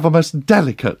 here we have a most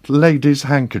delicate lady's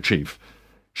handkerchief."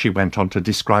 She went on to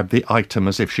describe the item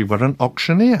as if she were an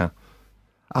auctioneer.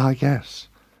 "Ah, yes,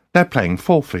 they're playing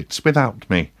forfeits without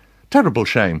me. Terrible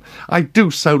shame. I do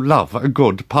so love a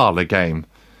good parlour game."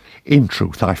 In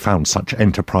truth, I found such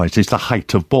enterprises the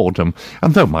height of boredom,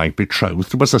 and though my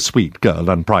betrothed was a sweet girl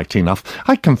and bright enough,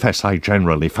 I confess I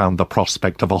generally found the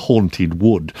prospect of a haunted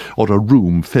wood or a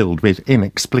room filled with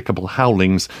inexplicable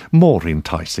howlings more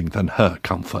enticing than her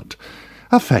comfort.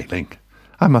 A failing,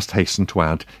 I must hasten to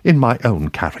add, in my own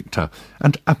character,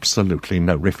 and absolutely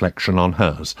no reflection on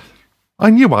hers. I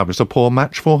knew I was a poor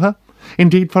match for her,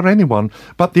 indeed for anyone,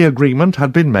 but the agreement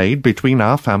had been made between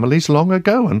our families long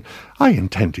ago, and I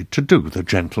intended to do the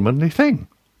gentlemanly thing.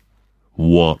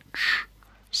 "Watch,"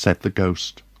 said the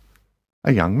ghost.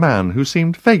 A young man who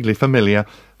seemed vaguely familiar,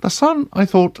 the son, I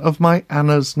thought, of my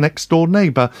Anna's next-door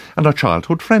neighbour, and a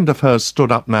childhood friend of hers,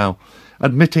 stood up now,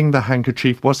 admitting the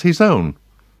handkerchief was his own.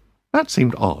 That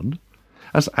seemed odd,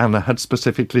 as Anna had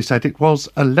specifically said it was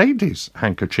a lady's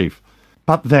handkerchief.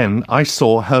 But then I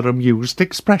saw her amused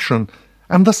expression,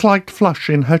 and the slight flush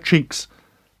in her cheeks,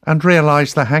 and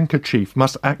realised the handkerchief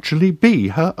must actually be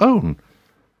her own.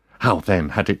 How then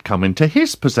had it come into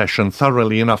his possession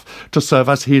thoroughly enough to serve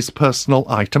as his personal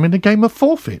item in a game of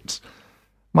forfeits?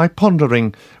 My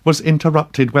pondering was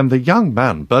interrupted when the young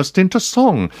man burst into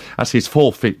song as his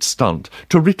forfeit stunt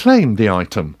to reclaim the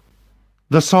item.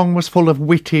 The song was full of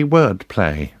witty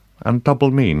word-play and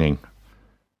double meaning.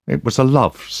 It was a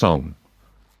love song,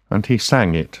 and he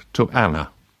sang it to Anna.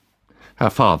 Her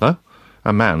father,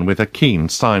 a man with a keen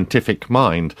scientific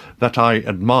mind that I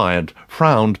admired,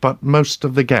 frowned, but most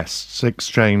of the guests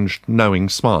exchanged knowing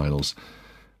smiles,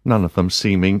 none of them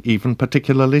seeming even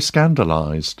particularly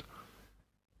scandalized.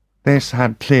 This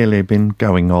had clearly been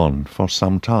going on for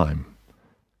some time.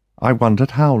 I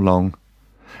wondered how long,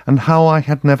 and how I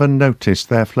had never noticed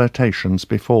their flirtations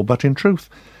before, but in truth,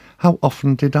 how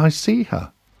often did I see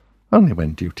her? Only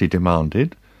when duty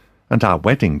demanded, and our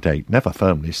wedding date, never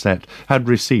firmly set, had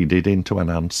receded into an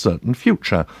uncertain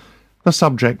future, the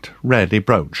subject rarely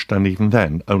broached, and even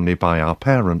then only by our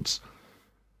parents.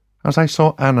 as I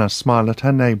saw Anna smile at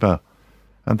her neighbour,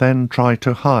 and then try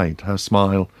to hide her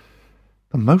smile.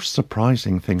 The most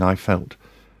surprising thing I felt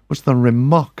was the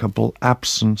remarkable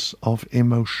absence of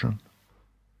emotion.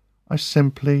 I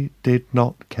simply did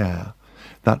not care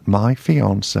that my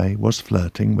fiancé was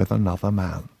flirting with another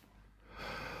man.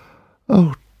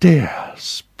 Oh, dear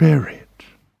Spirit!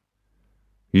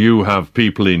 "You have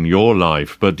people in your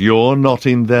life, but you're not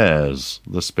in theirs,"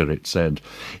 the Spirit said.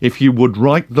 "If you would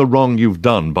right the wrong you've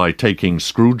done by taking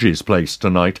Scrooge's place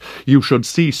tonight, you should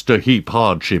cease to heap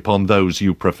hardship on those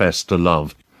you profess to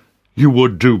love. You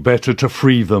would do better to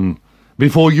free them,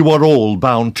 before you are all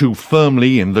bound too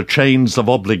firmly in the chains of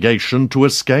obligation to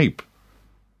escape."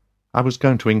 I was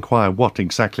going to inquire what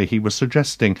exactly he was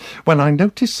suggesting, when I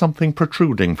noticed something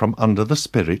protruding from under the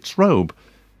Spirit's robe.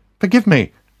 "Forgive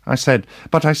me," I said,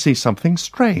 "but I see something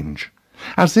strange,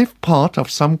 as if part of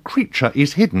some creature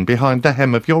is hidden behind the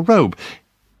hem of your robe.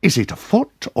 Is it a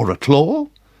foot or a claw?"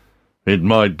 "It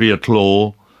might be a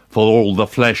claw, for all the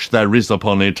flesh there is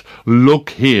upon it.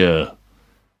 Look here."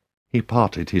 He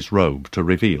parted his robe to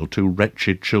reveal two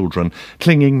wretched children,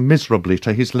 clinging miserably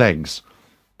to his legs.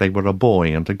 They were a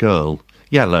boy and a girl,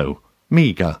 yellow,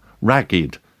 meagre,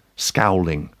 ragged,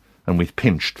 scowling, and with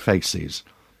pinched faces.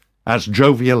 As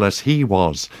jovial as he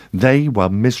was, they were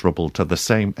miserable to the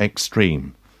same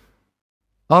extreme.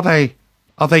 Are they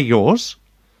yours?"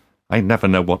 I never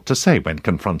know what to say when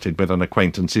confronted with an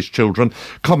acquaintance's children.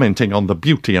 Commenting on the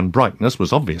beauty and brightness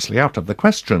was obviously out of the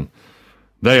question.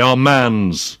 "They are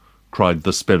man's," cried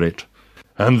the Spirit,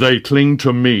 "and they cling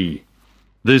to me.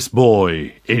 This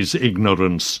boy is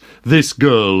ignorance, this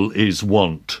girl is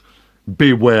want.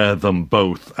 Beware them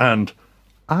both, and—"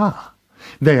 "Ah,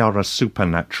 they are a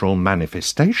supernatural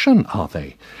manifestation, are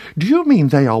they? Do you mean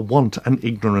they are want and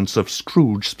ignorance of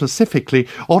Scrooge specifically,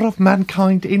 or of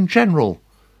mankind in general?"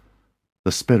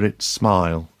 The Spirit's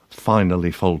smile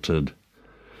finally faltered.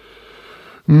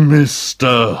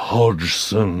 "Mr.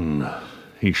 Hodgson,"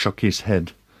 he shook his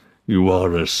head, "you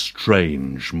are a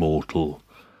strange mortal,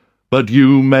 but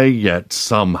you may yet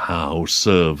somehow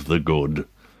serve the good."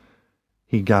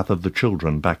 He gathered the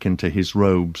children back into his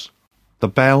robes. The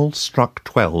bell struck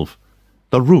 12.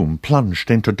 The room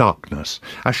plunged into darkness,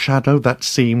 a shadow that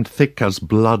seemed thick as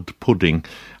blood pudding,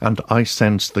 and I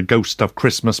sensed the ghost of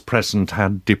Christmas present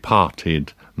had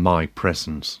departed my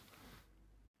presence.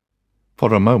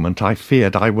 For a moment I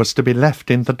feared I was to be left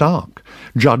in the dark,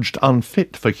 judged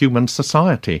unfit for human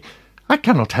society. I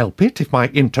cannot help it if my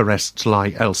interests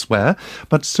lie elsewhere,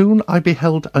 but soon I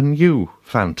beheld a new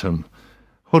phantom,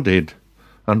 hooded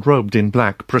and robed in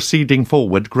black, proceeding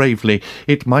forward gravely.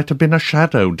 It might have been a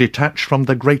shadow detached from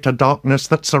the greater darkness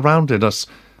that surrounded us.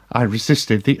 I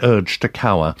resisted the urge to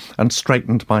cower and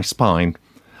straightened my spine.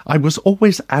 I was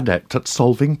always adept at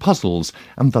solving puzzles,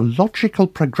 and the logical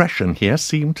progression here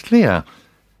seemed clear.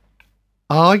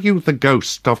 "Are you the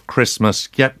ghost of Christmas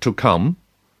yet to come?"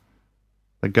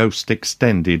 The ghost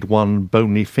extended one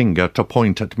bony finger to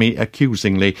point at me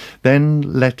accusingly, then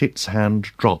let its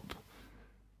hand drop.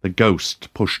 The ghost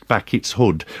pushed back its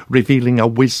hood, revealing a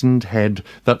wizened head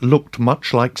that looked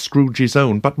much like Scrooge's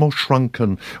own, but more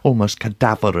shrunken, almost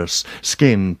cadaverous,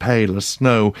 skin pale as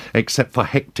snow, except for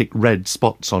hectic red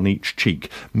spots on each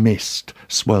cheek. Mist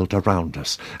swirled around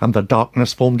us, and the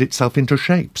darkness formed itself into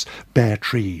shapes, bare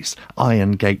trees,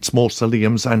 iron gates,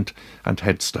 mausoleums, and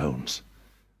headstones.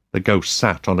 The ghost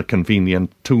sat on a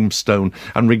convenient tombstone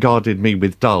and regarded me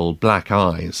with dull black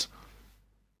eyes.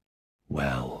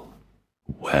 "Well,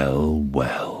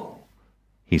 well,"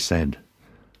 he said.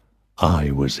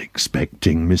 "I was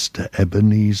expecting Mr.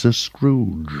 Ebenezer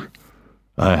Scrooge.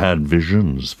 I had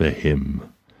visions for him,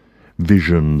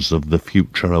 visions of the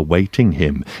future awaiting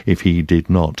him if he did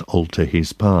not alter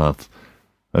his path.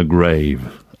 A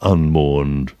grave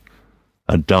unmourned,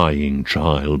 a dying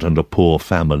child and a poor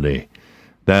family,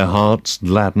 their hearts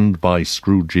gladdened by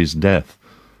Scrooge's death,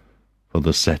 for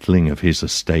the settling of his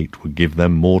estate would give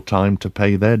them more time to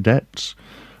pay their debts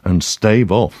and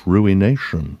stave off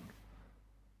ruination."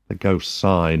 The ghost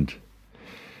sighed.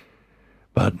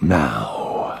 "But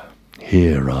now,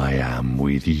 here I am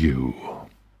with you.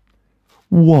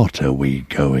 What are we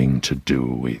going to do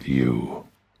with you?"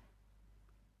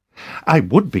 "I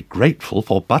would be grateful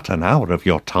for but an hour of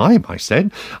your time," I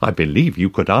said. "I believe you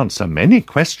could answer many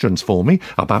questions for me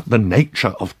about the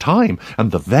nature of time and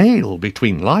the veil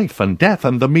between life and death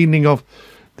and the meaning of—"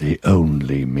 "The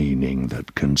only meaning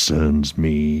that concerns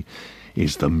me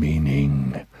is the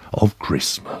meaning of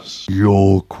Christmas.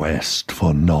 Your quest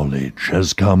for knowledge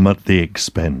has come at the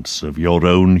expense of your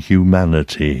own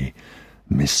humanity,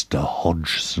 Mr.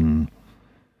 Hodgson.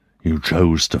 You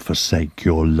chose to forsake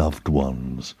your loved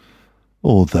ones,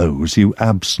 or those you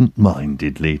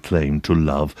absent-mindedly claim to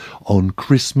love on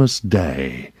Christmas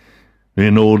Day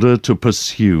in order to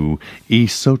pursue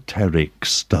esoteric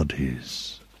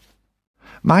studies.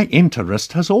 My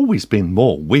interest has always been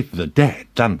more with the dead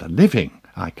than the living,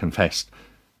 I confessed,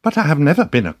 but I have never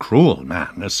been a cruel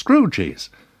man as Scrooge is.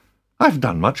 I've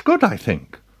done much good, I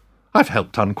think. I've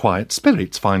helped unquiet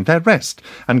spirits find their rest,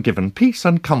 and given peace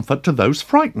and comfort to those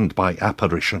frightened by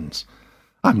apparitions.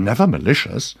 I'm never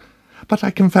malicious, but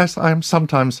I confess I am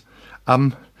sometimes,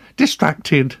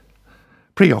 distracted,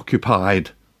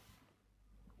 preoccupied.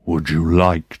 Would you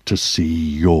like to see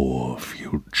your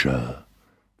future?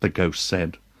 The ghost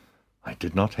said. I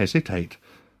did not hesitate.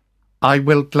 I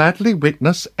will gladly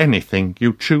witness anything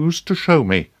you choose to show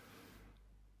me.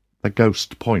 The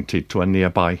ghost pointed to a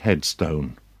nearby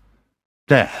headstone.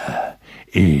 There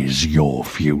is your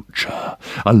future,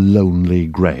 a lonely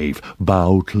grave,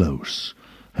 bow close,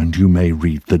 and you may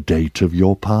read the date of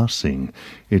your passing.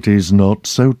 It is not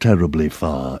so terribly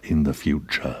far in the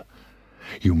future.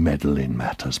 You meddle in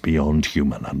matters beyond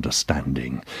human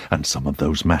understanding, and some of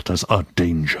those matters are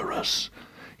dangerous.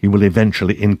 You will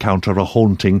eventually encounter a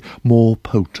haunting more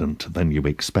potent than you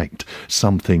expect,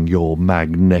 something your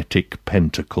magnetic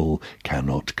pentacle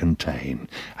cannot contain,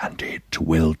 and it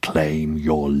will claim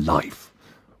your life.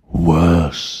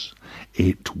 Worse,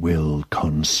 it will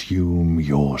consume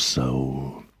your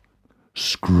soul.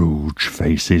 Scrooge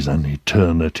faces an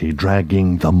eternity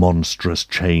dragging the monstrous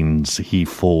chains he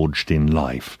forged in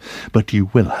life, but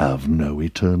you will have no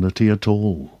eternity at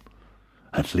all.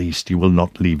 At least you will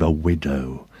not leave a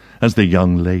widow, as the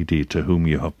young lady to whom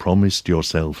you have promised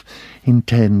yourself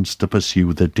intends to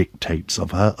pursue the dictates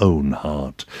of her own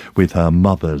heart, with her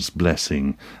mother's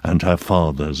blessing and her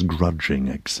father's grudging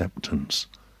acceptance.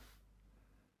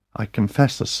 I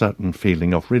confess a certain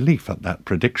feeling of relief at that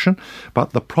prediction, but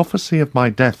the prophecy of my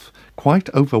death quite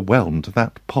overwhelmed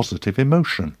that positive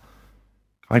emotion.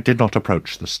 I did not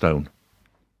approach the stone.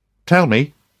 Tell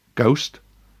me, ghost,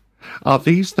 are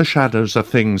these the shadows of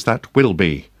things that will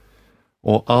be,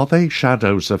 or are they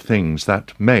shadows of things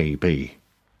that may be?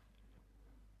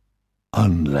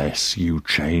 Unless you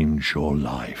change your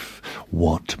life,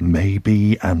 what may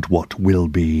be and what will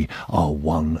be are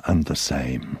one and the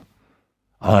same.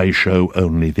 I show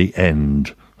only the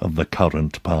end of the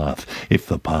current path. If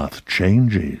the path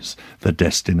changes, the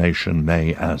destination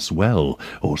may as well,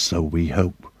 or so we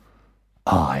hope.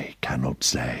 I cannot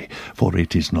say, for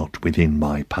it is not within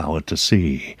my power to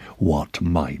see what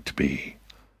might be.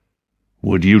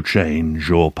 Would you change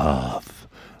your path,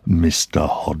 Mr.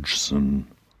 Hodgson?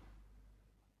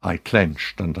 I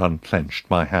clenched and unclenched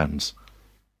my hands.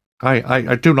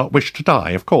 I do not wish to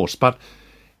die, of course, but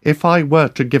if I were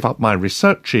to give up my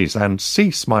researches and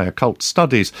cease my occult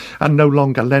studies and no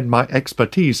longer lend my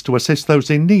expertise to assist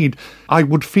those in need, I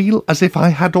would feel as if I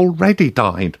had already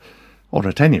died, or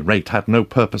at any rate had no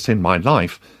purpose in my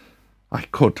life. I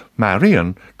could marry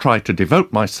and try to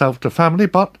devote myself to family,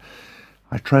 but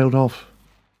I trailed off.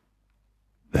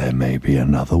 There may be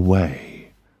another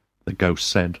way, the ghost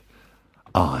said.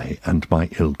 I and my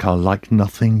ilk are like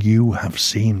nothing you have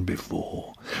seen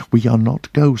before. We are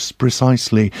not ghosts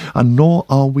precisely, and nor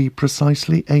are we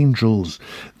precisely angels,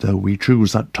 though we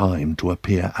choose at time to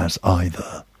appear as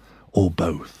either, or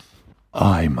both.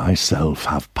 I myself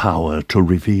have power to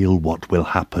reveal what will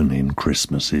happen in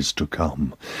Christmases to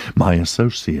come. My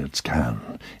associates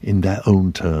can, in their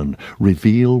own turn,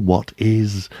 reveal what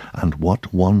is and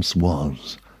what once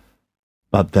was.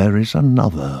 But there is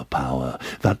another power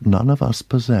that none of us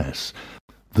possess,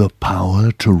 the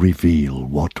power to reveal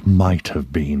what might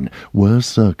have been were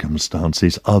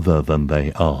circumstances other than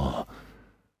they are.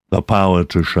 The power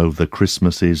to show the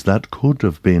Christmases that could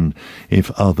have been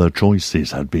if other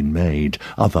choices had been made,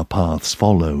 other paths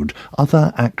followed,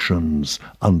 other actions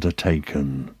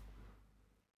undertaken.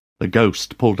 The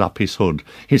ghost pulled up his hood,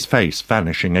 his face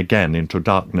vanishing again into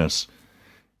darkness.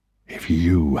 If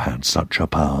you had such a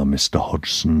power, Mr.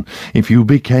 Hodgson, if you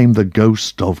became the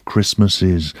ghost of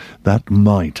Christmases that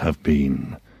might have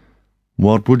been,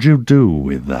 what would you do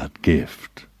with that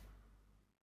gift?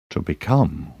 To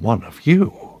become one of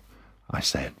you, I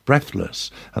said, breathless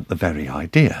at the very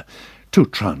idea, to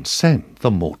transcend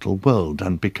the mortal world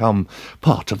and become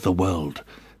part of the world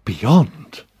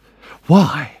beyond.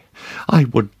 Why, I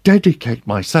would dedicate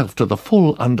myself to the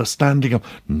full understanding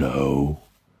of— No,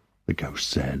 the ghost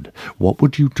said. What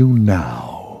would you do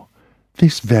now,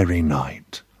 this very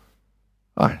night?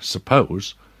 I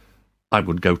suppose I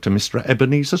would go to Mr.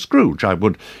 Ebenezer Scrooge. I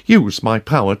would use my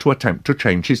power to attempt to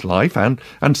change his life and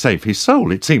save his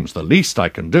soul. It seems the least I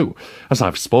can do, as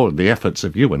I've spoiled the efforts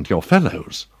of you and your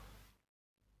fellows.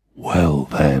 Well,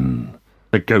 then,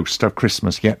 The ghost of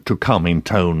Christmas yet to come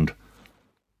intoned.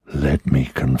 Let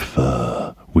me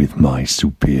confer with my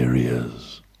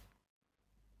superiors.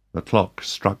 The clock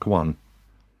struck 1,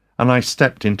 and I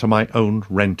stepped into my own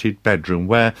rented bedroom,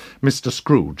 where Mr.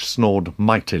 Scrooge snored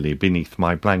mightily beneath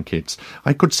my blankets.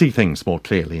 I could see things more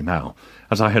clearly now,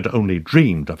 as I had only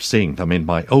dreamed of seeing them in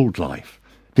my old life.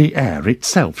 The air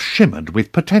itself shimmered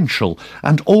with potential,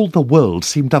 and all the world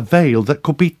seemed a veil that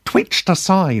could be twitched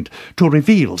aside to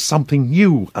reveal something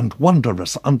new and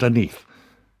wondrous underneath.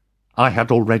 I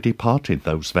had already parted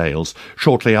those veils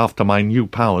shortly after my new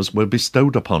powers were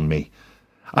bestowed upon me.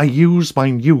 I used my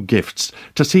new gifts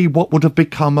to see what would have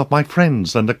become of my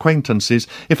friends and acquaintances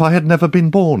if I had never been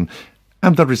born,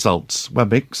 and the results were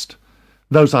mixed.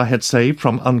 Those I had saved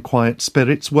from unquiet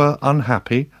spirits were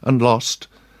unhappy and lost,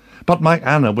 but my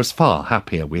Anna was far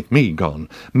happier with me gone,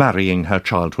 marrying her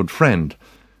childhood friend.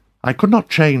 I could not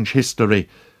change history,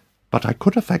 but I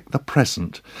could affect the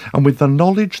present, and with the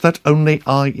knowledge that only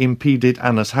I impeded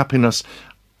Anna's happiness,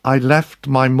 I left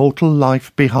my mortal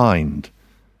life behind,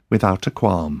 without a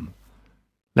qualm.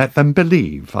 Let them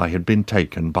believe I had been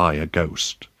taken by a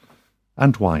ghost.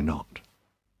 And why not?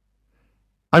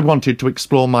 I wanted to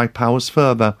explore my powers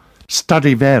further,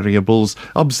 study variables,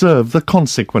 observe the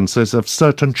consequences of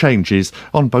certain changes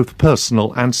on both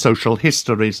personal and social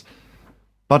histories.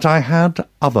 But I had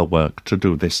other work to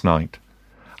do this night.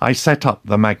 I set up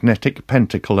the magnetic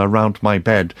pentacle around my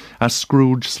bed as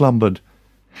Scrooge slumbered.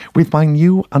 With my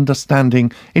new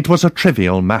understanding, it was a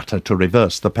trivial matter to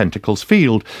reverse the pentacle's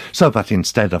field, so that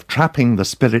instead of trapping the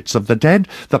spirits of the dead,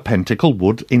 the pentacle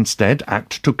would instead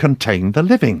act to contain the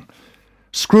living.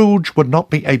 Scrooge would not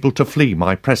be able to flee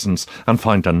my presence and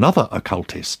find another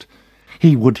occultist.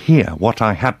 He would hear what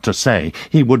I had to say.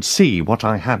 He would see what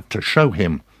I had to show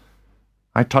him.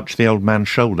 I touched the old man's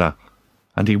shoulder,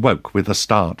 and he woke with a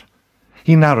start.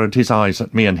 He narrowed his eyes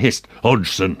at me and hissed,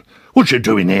 "Hodgson, what you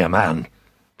doing here, man?"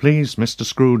 "Please, Mr.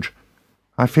 Scrooge,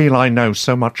 I feel I know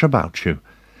so much about you.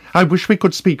 I wish we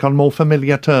could speak on more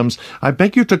familiar terms. I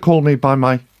beg you to call me by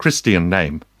my Christian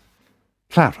name.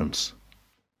 Clarence."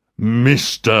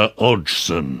 "Mr.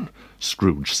 Hodgson,"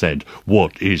 Scrooge said,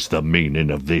 "what is the meaning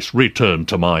of this? Return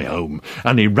to my home,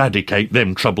 and eradicate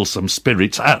them troublesome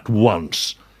spirits at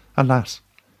once." "Alas,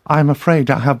 I am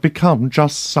afraid I have become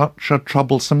just such a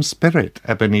troublesome spirit,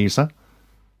 Ebenezer."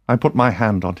 I put my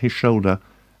hand on his shoulder,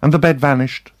 and the bed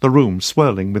vanished, the room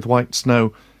swirling with white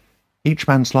snow. Each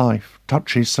man's life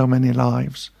touches so many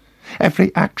lives.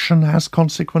 Every action has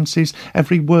consequences,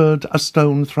 every word a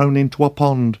stone thrown into a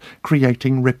pond,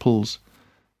 creating ripples.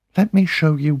 Let me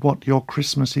show you what your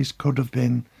Christmases could have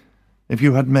been, if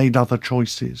you had made other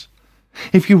choices,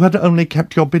 if you had only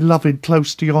kept your beloved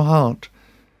close to your heart,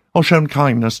 or shown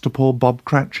kindness to poor Bob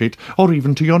Cratchit, or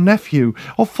even to your nephew,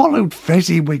 or followed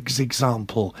Fezziwig's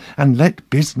example, and let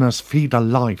business feed a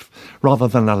life, rather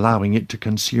than allowing it to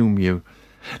consume you.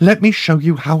 Let me show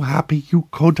you how happy you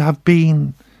could have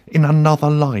been in another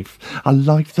life, a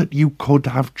life that you could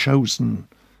have chosen.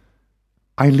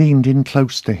 I leaned in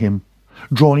close to him,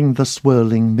 drawing the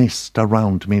swirling mist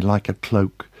around me like a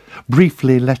cloak,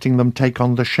 briefly letting them take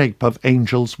on the shape of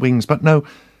angels' wings. But no,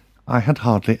 I had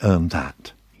hardly earned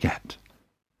that yet.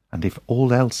 And if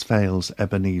all else fails,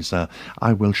 Ebenezer,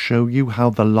 I will show you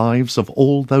how the lives of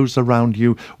all those around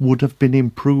you would have been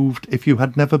improved if you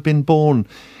had never been born,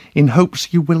 in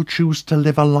hopes you will choose to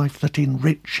live a life that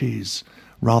enriches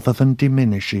rather than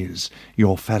diminishes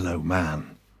your fellow man.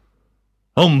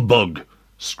 "Humbug!"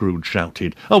 Scrooge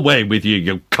shouted. "Away with you,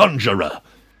 you conjurer!"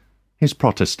 His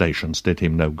protestations did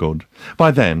him no good.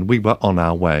 By then we were on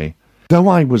our way. Though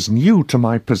I was new to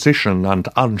my position and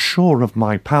unsure of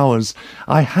my powers,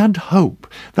 I had hope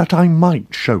that I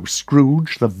might show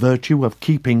Scrooge the virtue of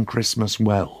keeping Christmas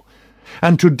well,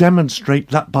 and to demonstrate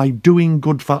that by doing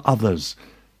good for others,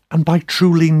 and by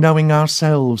truly knowing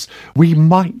ourselves, we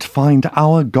might find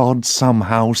our God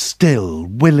somehow still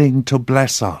willing to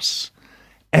bless us,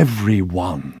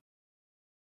 everyone.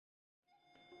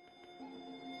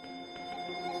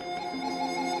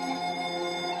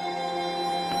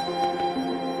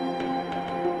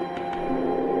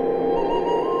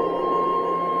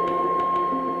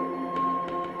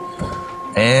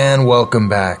 And welcome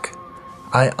back.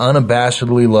 I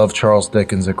unabashedly love Charles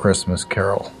Dickens' A Christmas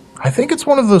Carol. I think it's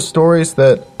one of those stories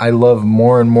that I love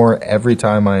more and more every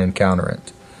time I encounter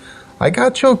it. I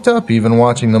got choked up even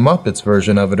watching the Muppets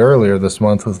version of it earlier this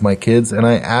month with my kids, and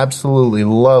I absolutely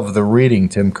love the reading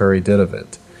Tim Curry did of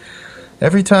it.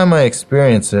 Every time I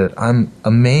experience it, I'm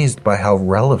amazed by how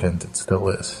relevant it still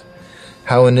is.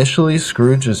 How initially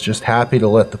Scrooge is just happy to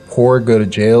let the poor go to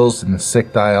jails and the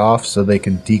sick die off so they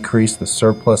can decrease the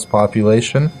surplus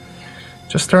population,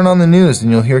 Just turn on the news and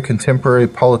you'll hear contemporary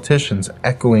politicians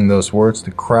echoing those words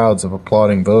to crowds of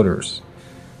applauding voters.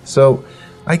 So,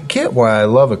 I get why I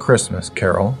love A Christmas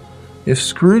Carol. If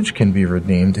Scrooge can be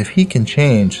redeemed, if he can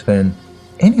change, then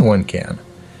anyone can.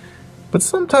 But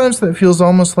sometimes that feels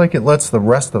almost like it lets the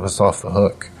rest of us off the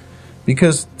hook.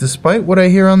 Because despite what I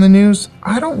hear on the news,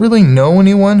 I don't really know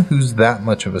anyone who's that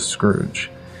much of a Scrooge.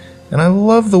 And I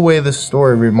love the way this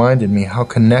story reminded me how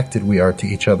connected we are to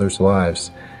each other's lives,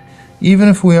 even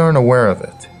if we aren't aware of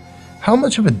it. How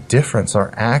much of a difference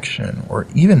our action, or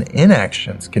even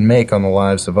inactions, can make on the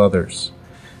lives of others.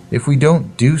 If we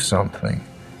don't do something,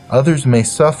 others may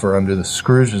suffer under the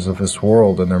Scrooges of this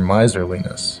world and their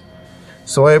miserliness.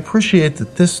 So I appreciate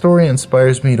that this story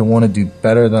inspires me to want to do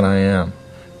better than I am,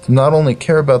 to not only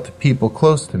care about the people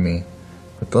close to me,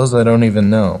 but those I don't even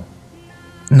know.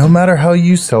 No matter how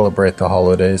you celebrate the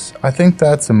holidays, I think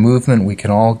that's a movement we can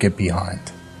all get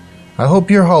behind. I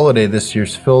hope your holiday this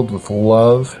year's filled with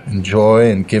love and joy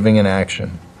and giving in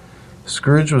action.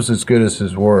 Scrooge was as good as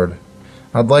his word.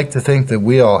 I'd like to think that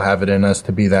we all have it in us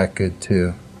to be that good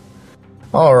too.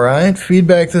 Alright,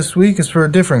 feedback this week is for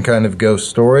a different kind of ghost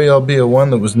story, albeit one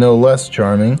that was no less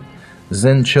charming.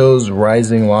 Zen Cho's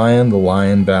Rising Lion, The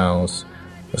Lion Bows.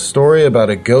 A story about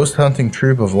a ghost hunting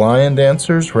troupe of lion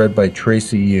dancers read by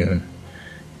Tracy Yoon.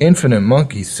 Infinite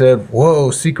Monkey said,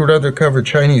 "Whoa, secret undercover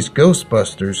Chinese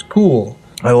Ghostbusters, cool."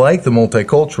 I like the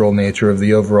multicultural nature of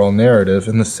the overall narrative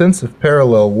and the sense of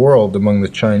parallel world among the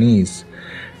Chinese,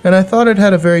 and I thought it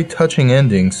had a very touching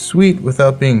ending, sweet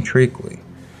without being treacly.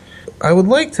 I would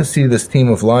like to see this team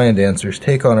of lion dancers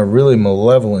take on a really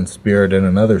malevolent spirit in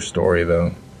another story,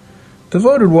 though.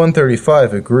 Devoted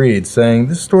 135 agreed, saying,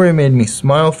 "This story made me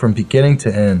smile from beginning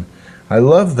to end. I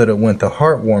love that it went the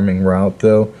heartwarming route,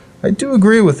 though I do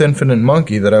agree with Infinite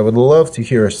Monkey that I would love to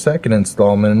hear a second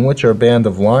installment in which our band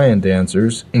of lion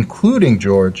dancers, including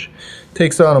George,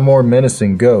 takes on a more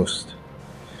menacing ghost."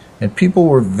 And people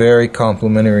were very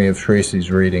complimentary of Tracy's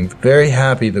reading, very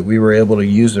happy that we were able to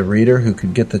use a reader who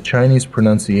could get the Chinese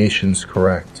pronunciations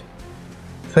correct.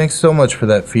 Thanks so much for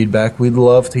that feedback. We'd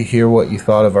love to hear what you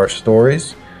thought of our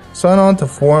stories. Sign on to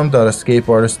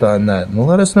forum.escapeartist.net and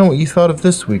let us know what you thought of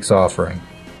this week's offering.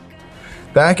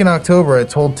 Back in October, I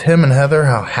told Tim and Heather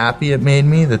how happy it made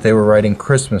me that they were writing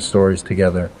Christmas stories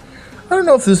together. I don't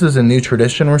know if this is a new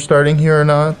tradition we're starting here or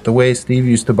not, the way Steve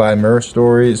used to buy Mirror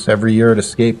stories every year at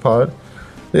Escape Pod.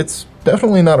 It's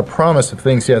definitely not a promise of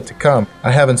things yet to come.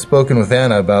 I haven't spoken with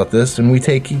Anna about this, and we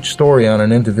take each story on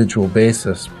an individual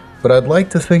basis, but I'd like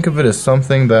to think of it as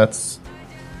something that's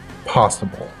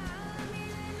possible.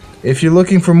 If you're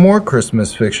looking for more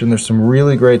Christmas fiction, there's some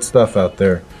really great stuff out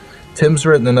there. Tim's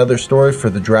written another story for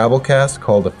the Drabblecast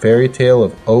called A Fairy Tale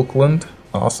of Oakland.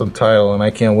 Awesome title, and I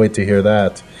can't wait to hear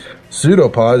that.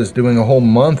 Pseudopod is doing a whole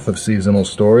month of seasonal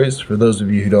stories, for those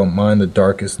of you who don't mind the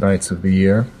darkest nights of the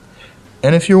year.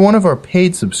 And if you're one of our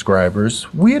paid subscribers,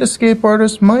 we at Escape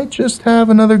Artists might just have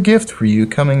another gift for you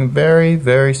coming very,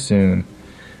 very soon.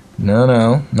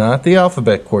 No, not the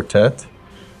Alphabet Quartet.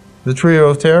 The Trio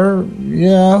of Terror?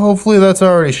 Yeah, hopefully that's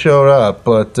already showed up,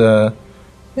 but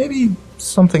maybe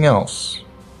something else.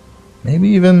 Maybe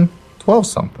even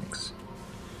 12-somethings.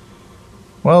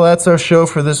 Well, that's our show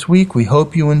for this week. We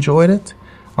hope you enjoyed it.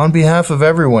 On behalf of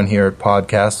everyone here at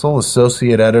PodCastle,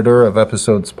 Associate Editor of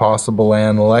Episodes Possible,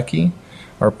 Ann Leckie,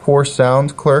 our poor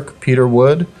sound clerk, Peter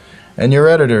Wood, and your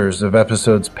editors of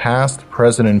Episodes Past,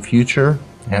 Present, and Future,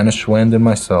 Anna Schwend and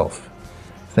myself,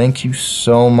 thank you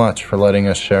so much for letting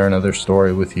us share another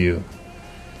story with you.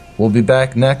 We'll be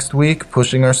back next week,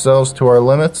 pushing ourselves to our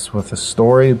limits with a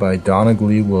story by Donna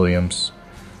Glee Williams.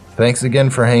 Thanks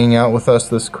again for hanging out with us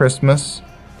this Christmas,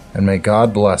 and may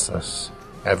God bless us,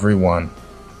 everyone.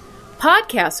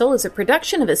 PodCastle is a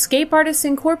production of Escape Artists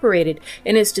Incorporated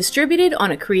and is distributed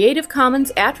on a Creative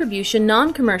Commons Attribution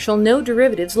Non-Commercial No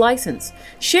Derivatives license.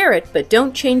 Share it, but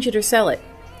don't change it or sell it.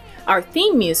 Our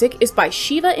theme music is by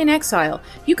Shiva in Exile.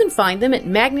 You can find them at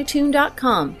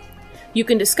magnatune.com. You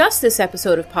can discuss this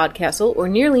episode of PodCastle or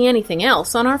nearly anything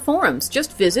else on our forums.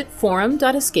 Just visit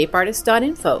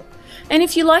forum.escapeartist.info. And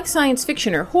if you like science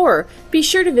fiction or horror, be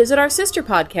sure to visit our sister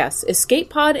podcasts, Escape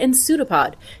Pod and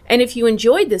Pseudopod. And if you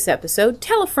enjoyed this episode,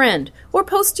 tell a friend, or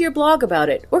post to your blog about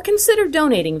it, or consider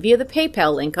donating via the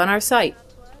PayPal link on our site.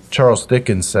 Charles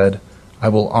Dickens said, "I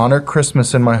will honor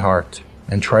Christmas in my heart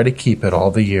and try to keep it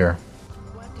all the year."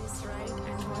 What is right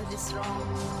and what is wrong?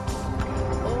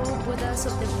 Oh, Buddhas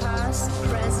of the past,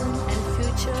 present, and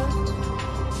future,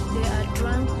 they are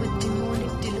drunk with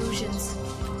demonic delusions.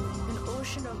 An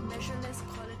ocean of measureless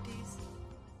qualities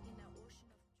in an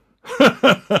ocean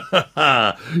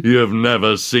of... You've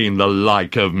never seen the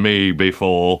like of me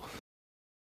before.